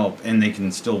going to help, and they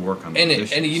can still work on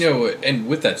those issues. And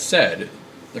with that said,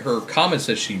 her comments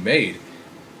that she made,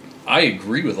 I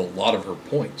agree with a lot of her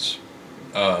points.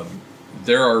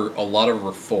 There are a lot of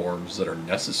reforms that are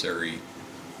necessary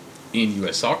in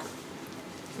U.S. soccer,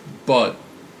 but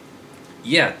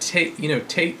yeah, taking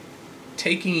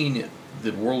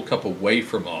the World Cup away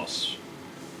from us.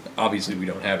 Obviously, we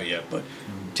don't have it yet, but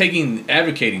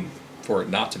advocating for it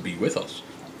not to be with us,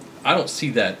 I don't see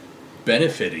that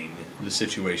benefiting the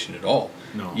situation at all.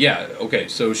 No. Yeah. Okay.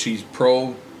 So she's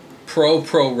pro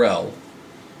rel.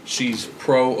 She's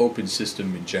pro open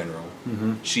system in general.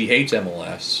 Mm-hmm. She hates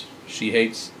MLS. She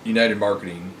hates United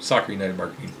Marketing, Soccer United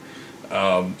Marketing.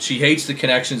 She hates the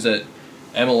connections that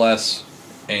MLS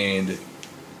and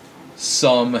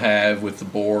some have with the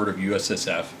board of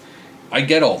USSF. I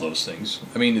get all those things.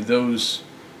 I mean, those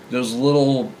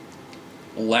little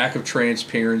lack of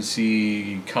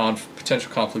transparency,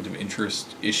 potential conflict of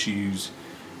interest issues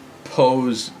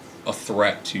pose a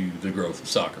threat to the growth of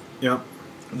soccer. Yep.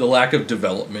 The lack of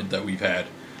development that we've had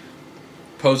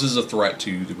poses a threat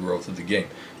to the growth of the game.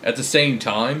 At the same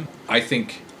time, I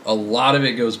think a lot of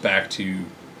it goes back to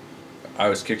I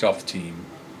was kicked off the team,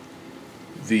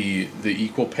 the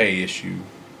equal pay issue,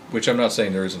 which I'm not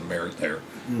saying there isn't merit there.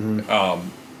 Mm-hmm.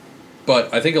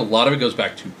 But I think a lot of it goes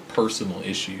back to personal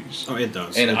issues. Oh, it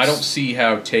does. And I don't see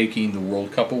how taking the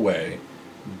World Cup away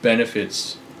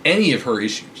benefits any of her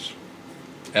issues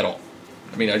at all.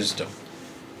 I mean, I just don't.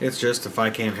 It's just if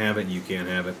I can't have it, you can't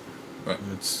have it. Right.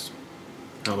 It's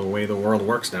how the way the world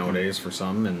works nowadays for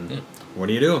some, and what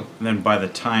do you do? And then by the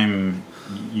time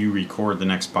you record the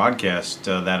next podcast,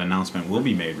 that announcement will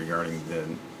be made regarding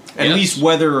at least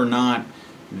whether or not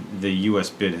the U.S.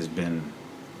 bid has been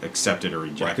accepted or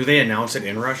rejected. Do they announce it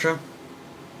in Russia?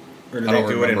 Or do I don't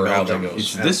they do it in remember how that Belgium?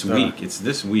 goes. It's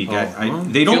this week. Oh, they I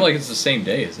don't. feel like it's the same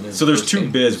day, isn't it? So there's two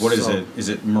bids. What is So- it? Is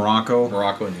it Morocco?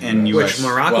 Morocco and US. US. Which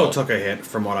Morocco Well, took a hit,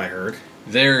 from what I heard.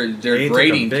 Their They took a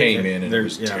grading big came hit. in and They're- it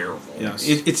was yeah. terrible. Yes.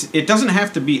 It doesn't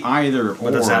have to be either But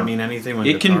or. does that mean anything when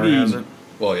It can Qatar be- has it?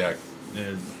 Well, yeah.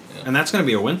 And that's going to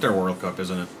be a Winter World Cup,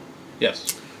 isn't it?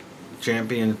 Yes.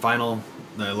 Champion final,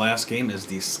 the last game is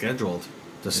scheduled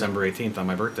December 18th on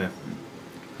my birthday.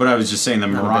 But I was just saying that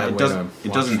Not a Morocco. bad It way doesn't. to It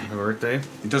watch doesn't. my birthday.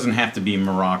 It doesn't have to be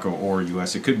Morocco or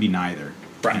U.S. It could be neither.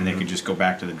 Right. And they could just go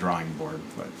back to the drawing board.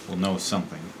 But we'll know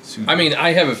something soon. I mean,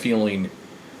 I have a feeling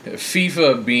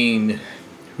FIFA, being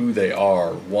who they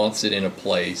are, wants it in a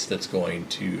place that's going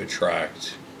to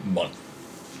attract money.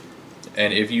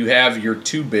 And if you have your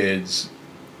two bids,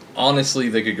 honestly,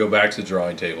 they could go back to the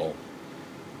drawing table.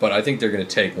 But I think they're going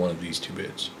to take one of these two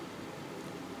bids.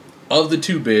 Of the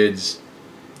two bids,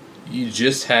 you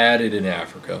just had it in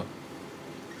Africa.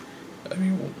 I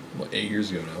mean, 8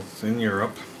 years ago now. It's in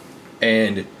Europe.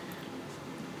 And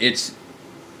it's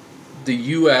the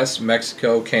U.S.,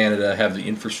 Mexico, Canada have the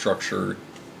infrastructure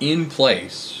in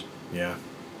place. Yeah.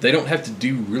 They don't have to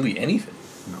do really anything.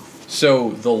 No.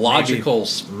 So the logical,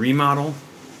 remodel,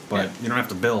 but Yeah. you don't have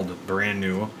to build brand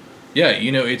new. yeah,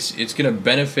 it's going to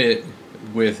benefit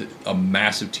with a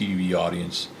massive TV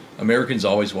audience. Americans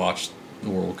always watch the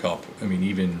World Cup. I mean,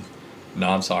 even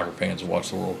non-soccer fans watch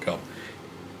the World Cup.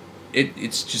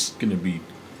 It's just going to be.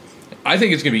 I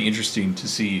think it's going to be interesting to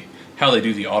see how they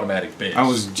do the automatic bids. I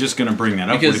was just going to bring that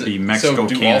up. because Would it be Mexico, so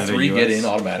do Canada, all three US? get in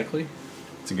automatically?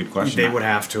 It's a good question. They would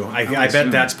have to. I would bet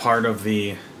assume. that's part of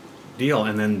the deal.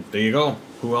 And then there you go.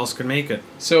 Who else can make it?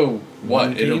 So what?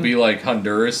 One It'll team? be like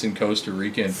Honduras and Costa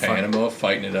Rica and Panama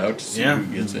fighting it out to see Yeah.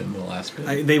 who gets in the last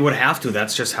bid. They would have to.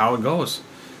 That's just how it goes.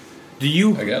 Do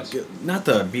you? I guess. Not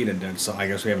to beat a dead so I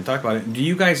guess we haven't talked about it. Do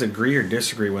you guys agree or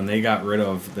disagree when they got rid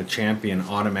of the champion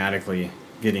automatically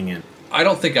getting in? I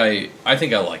don't think I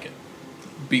think I like it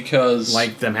because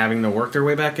Like them having to work their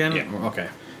way back in? Yeah. Okay.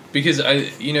 because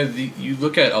you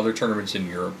look at other tournaments in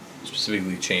Europe,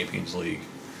 specifically Champions League.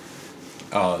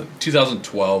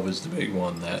 2012 is the big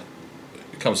one that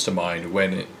comes to mind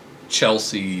when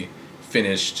Chelsea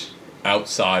finished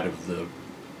outside of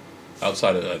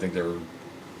I think they were,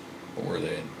 what were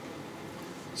they in?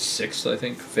 Sixth, I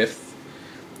think, fifth.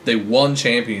 They won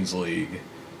Champions League,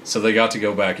 so they got to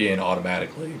go back in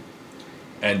automatically.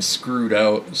 and screwed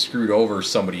over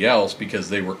somebody else because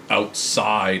they were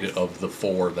outside of the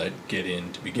 4 that get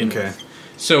in to begin Okay. with.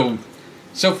 So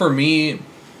for me,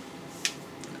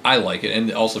 I like it,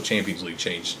 and also Champions League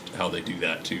changed how they do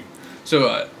that too.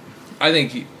 So I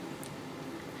think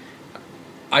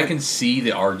I can see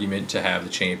the argument to have the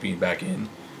champion back in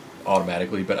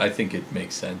automatically, but I think it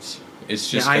makes sense. It's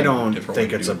just I kind of a don't different way think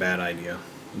to it's do a it. bad idea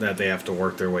that they have to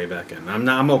work their way back in.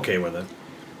 I'm okay with it.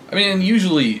 I mean, and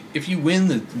usually, if you win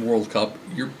the World Cup,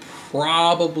 you're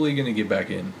probably going to get back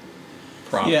in.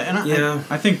 Probably. Yeah, and Yeah.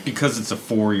 I think because it's a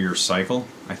 4-year cycle,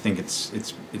 I think it's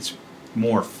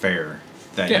more fair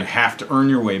that Yeah. you have to earn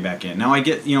your way back in. Now I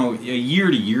get, a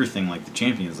year-to-year thing like the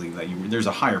Champions League, that there's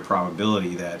a higher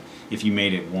probability that if you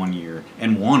made it 1 year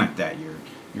and won it that year,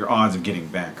 your odds of getting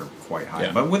back are quite high.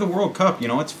 Yeah. But with a World Cup,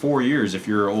 it's 4 years. If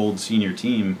you're an old senior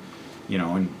team,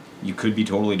 and you could be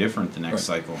totally different the next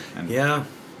cycle. And Yeah.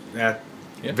 Yeah,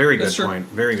 Very good that's true. point.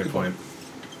 Very good point.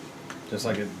 Just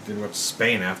like it did with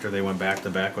Spain after they went back to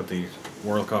back with the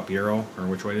World Cup Euro, or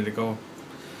which way did it go?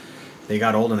 They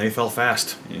got old and they fell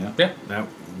fast. yeah. Yeah.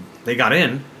 They got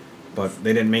in, but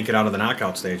they didn't make it out of the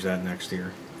knockout stage that next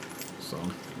year. So,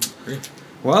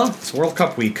 well, it's World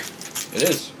Cup week. It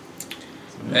is.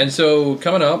 And so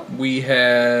coming up, we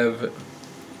have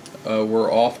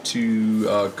we're off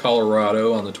to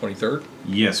Colorado on the 23rd.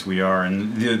 Yes, we are,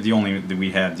 and the only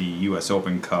we have the U.S.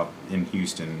 Open Cup in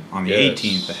Houston on the Yes.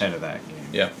 18th ahead of that game.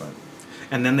 Yeah. But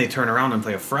And then they turn around and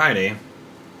play a Friday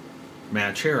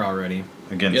match here already,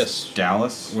 against Yes.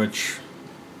 Dallas. which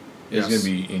It's going to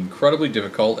be incredibly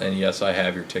difficult, and yes, I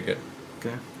have your ticket.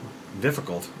 okay,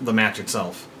 difficult. The match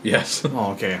itself. Yes.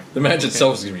 Oh, okay. The match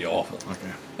itself is going to be awful.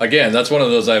 Okay. Again, that's one of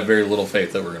those I have very little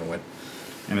faith that we're going to win.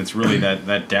 And it's really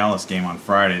that Dallas game on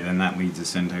Friday. Then that leads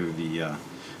us into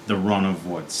the run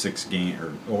of 6 game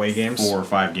or Away games? 4 or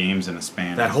 5 games in a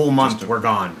span. That of whole month just a- we're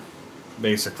gone,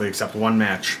 basically, except one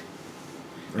match.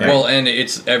 Yeah. Well, and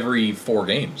it's every 4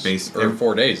 games. Basically- Or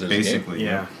 4 days. There's a game. basically.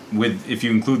 Yeah. With if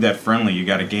you include that friendly, you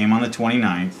got a game on the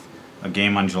 29th, a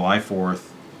game on July 4th,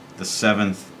 the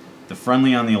 7th, the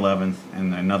friendly on the 11th,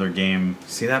 and another game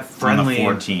See that on friendly? the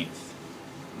 14th.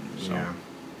 So Yeah.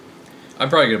 I'm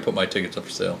probably going to put my tickets up for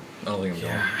sale. I don't think I'm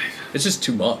going. Yeah. It's just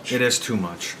too much. It is too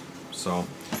much. So. All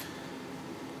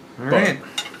But, right.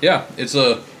 Yeah, it's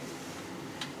a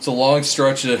long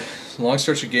stretch of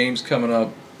games coming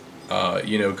up.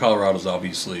 Colorado's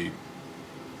obviously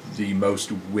the most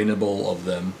winnable of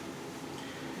them.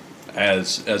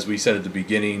 As we said at the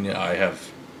beginning, I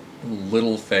have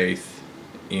little faith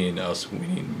in us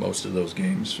winning most of those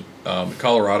games.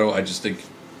 Colorado, I just think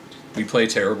we play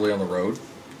terribly on the road,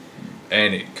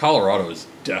 and Colorado is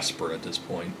desperate at this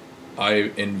point.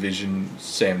 I envision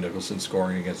Sam Nicholson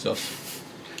scoring against us.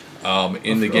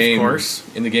 In the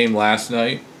game last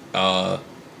night,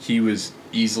 he was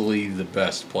easily the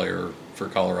best player for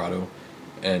Colorado,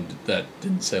 and that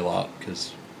didn't say a lot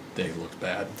because they looked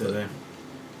bad. Did they?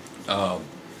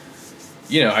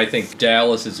 I think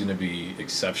Dallas is going to be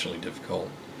exceptionally difficult.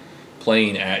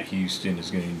 Playing at Houston is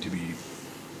going to be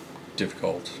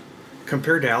difficult.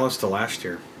 Compare Dallas to last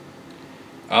year.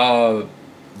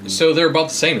 So they're about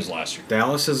the same as last year.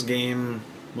 Dallas's game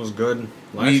was good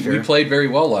last year. We played very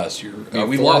well last year.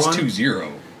 We 4-1? lost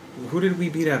 2-0. Who did we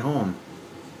beat at home?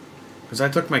 Because I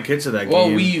took my kids to that Well,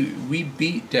 game. we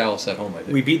beat Dallas at home, I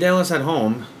think. We beat Dallas at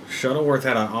home. Shuttleworth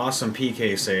had an awesome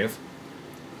PK save.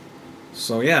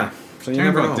 So yeah. So you Talking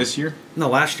never about know. this year? No,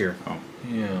 last year. Oh,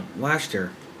 Yeah. Last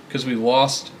year. Because we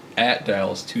lost at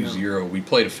Dallas 2-0. We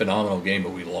played a phenomenal game,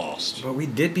 but we lost. But we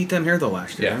did beat them here though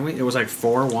last year, Yeah. didn't we? It was like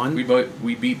 4-1.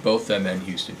 We beat both them and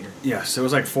Houston here. Yes, it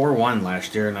was like 4-1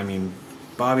 last year, and I mean,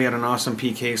 Bobby had an awesome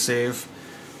PK save,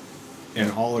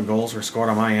 and all the goals were scored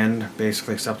on my end,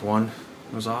 basically except one.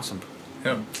 It was awesome.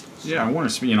 Yeah. yeah. I wonder,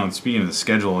 speaking of the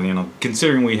schedule,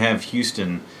 considering we have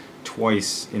Houston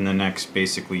twice in the next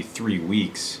basically 3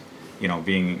 weeks,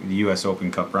 being the U.S.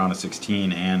 Open Cup round of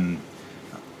 16 and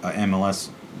a MLS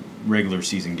regular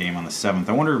season game on the 7th.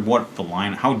 I wonder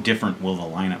how different will the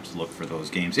lineups look for those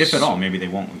games, if at all. Maybe they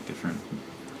won't look different.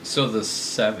 So the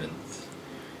 7th,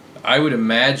 I would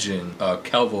imagine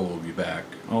Kelvo will be back.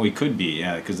 Oh, he could be,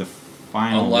 yeah, because the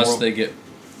final. Unless they get...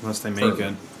 Unless they make Further.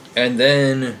 it. And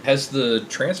then, has the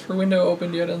transfer window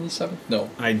opened yet on the 7th?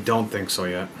 No. I don't think so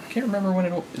yet. I can't remember when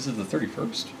it opened. Is it the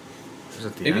 31st? Is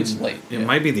it the Maybe end? it's late, It yeah.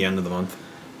 might be the end of the month.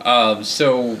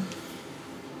 So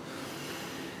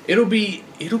it'll be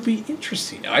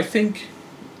interesting. I think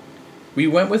we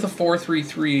went with a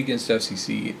 4-3-3 against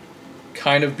FCC,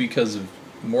 kind of because of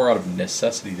more out of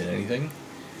necessity than anything.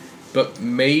 But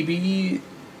maybe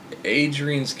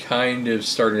Adrian's kind of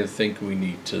starting to think we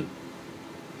need to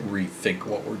rethink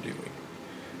what we're doing.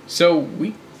 So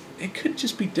it could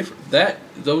just be different.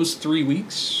 Those 3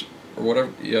 weeks or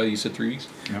whatever. Yeah, you said 3 weeks.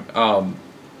 Yep.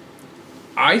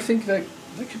 I think that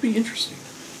could be interesting.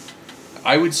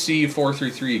 I would see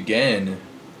 4-3-3 again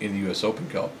in the U.S. Open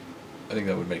Cup. I think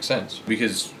that would make sense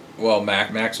because, well,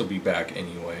 Max will be back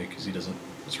anyway because he doesn't.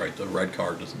 That's right. The red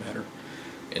card doesn't matter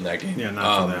in that game. Yeah,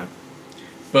 not for that.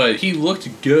 But he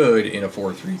looked good in a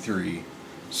 4-3-3,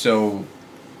 so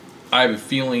I have a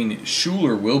feeling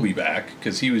Schuler will be back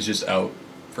because he was just out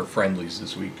for friendlies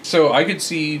this week. So I could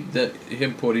see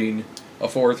him putting a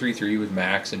 4-3-3 with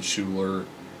Max and Schuler.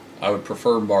 I would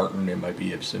prefer Martin. It might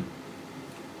be Ibsen.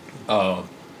 And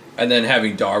then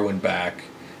having Darwin back,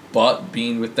 but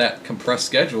being with that compressed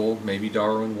schedule, maybe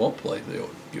Darwin won't play the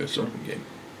U.S. Open game.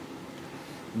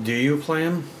 Do you play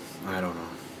him? I don't know.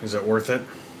 Is it worth it?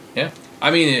 Yeah.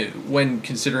 I mean, when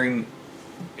considering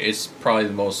it's probably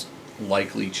the most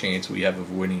likely chance we have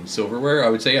of winning silverware, I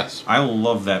would say yes. I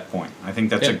love that point. I think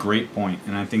that's a great point,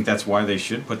 and I think that's why they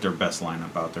should put their best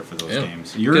lineup out there for those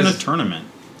games. You're in a tournament.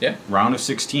 Yeah. Round of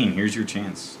 16, here's your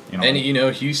chance. And,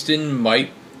 Houston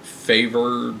might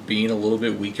favor being a little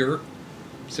bit weaker,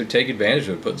 so take advantage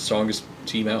of it, put the strongest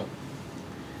team out.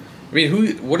 I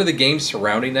mean, what are the games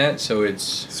surrounding that? So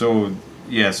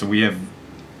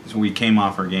we came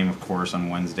off our game, of course, on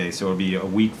Wednesday, so it'll be a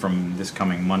week from this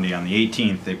coming Monday on the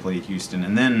 18th, they play Houston,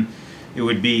 and then it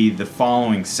would be the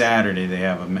following Saturday they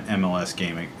have an MLS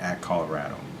game at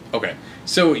Colorado. Okay,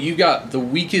 so you got the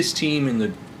weakest team in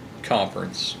the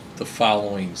conference the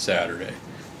following Saturday.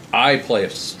 I play a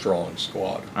strong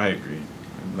squad. I agree.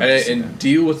 And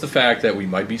deal with the fact that we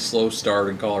might be slow start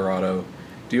in Colorado.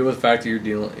 Deal with the fact that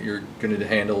you're going to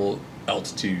handle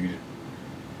altitude,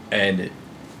 and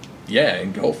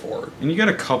go for it. And you got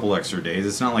a couple extra days.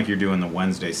 It's not like you're doing the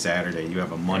Wednesday, Saturday. You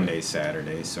have a Monday,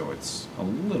 Saturday, so it's a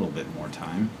little bit more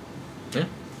time. Yeah.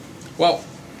 Well,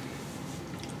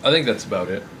 I think that's about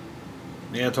it.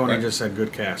 Yeah, Tony just said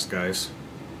good cast, guys.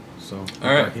 So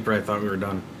all right. He probably thought we were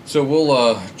done. So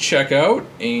we'll check out,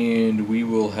 and we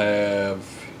will have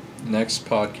next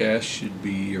podcast should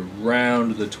be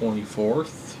around the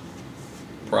 24th,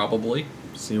 probably.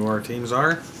 See where our teams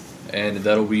are. And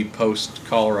that'll be post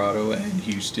Colorado and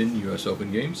Houston U.S.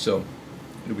 Open games, so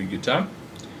it'll be a good time.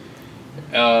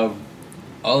 Other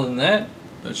than that,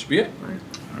 that should be it.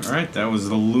 All right, that was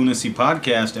the Lunacy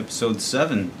Podcast, episode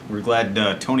 7. We're glad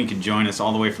Tony could join us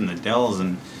all the way from the Dells,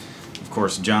 and of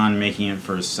course John making it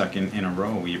for his second in a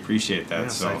row. We appreciate that.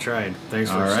 Yes, I tried. Thanks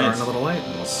for all right. starting a little late.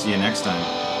 We'll see you next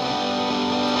time.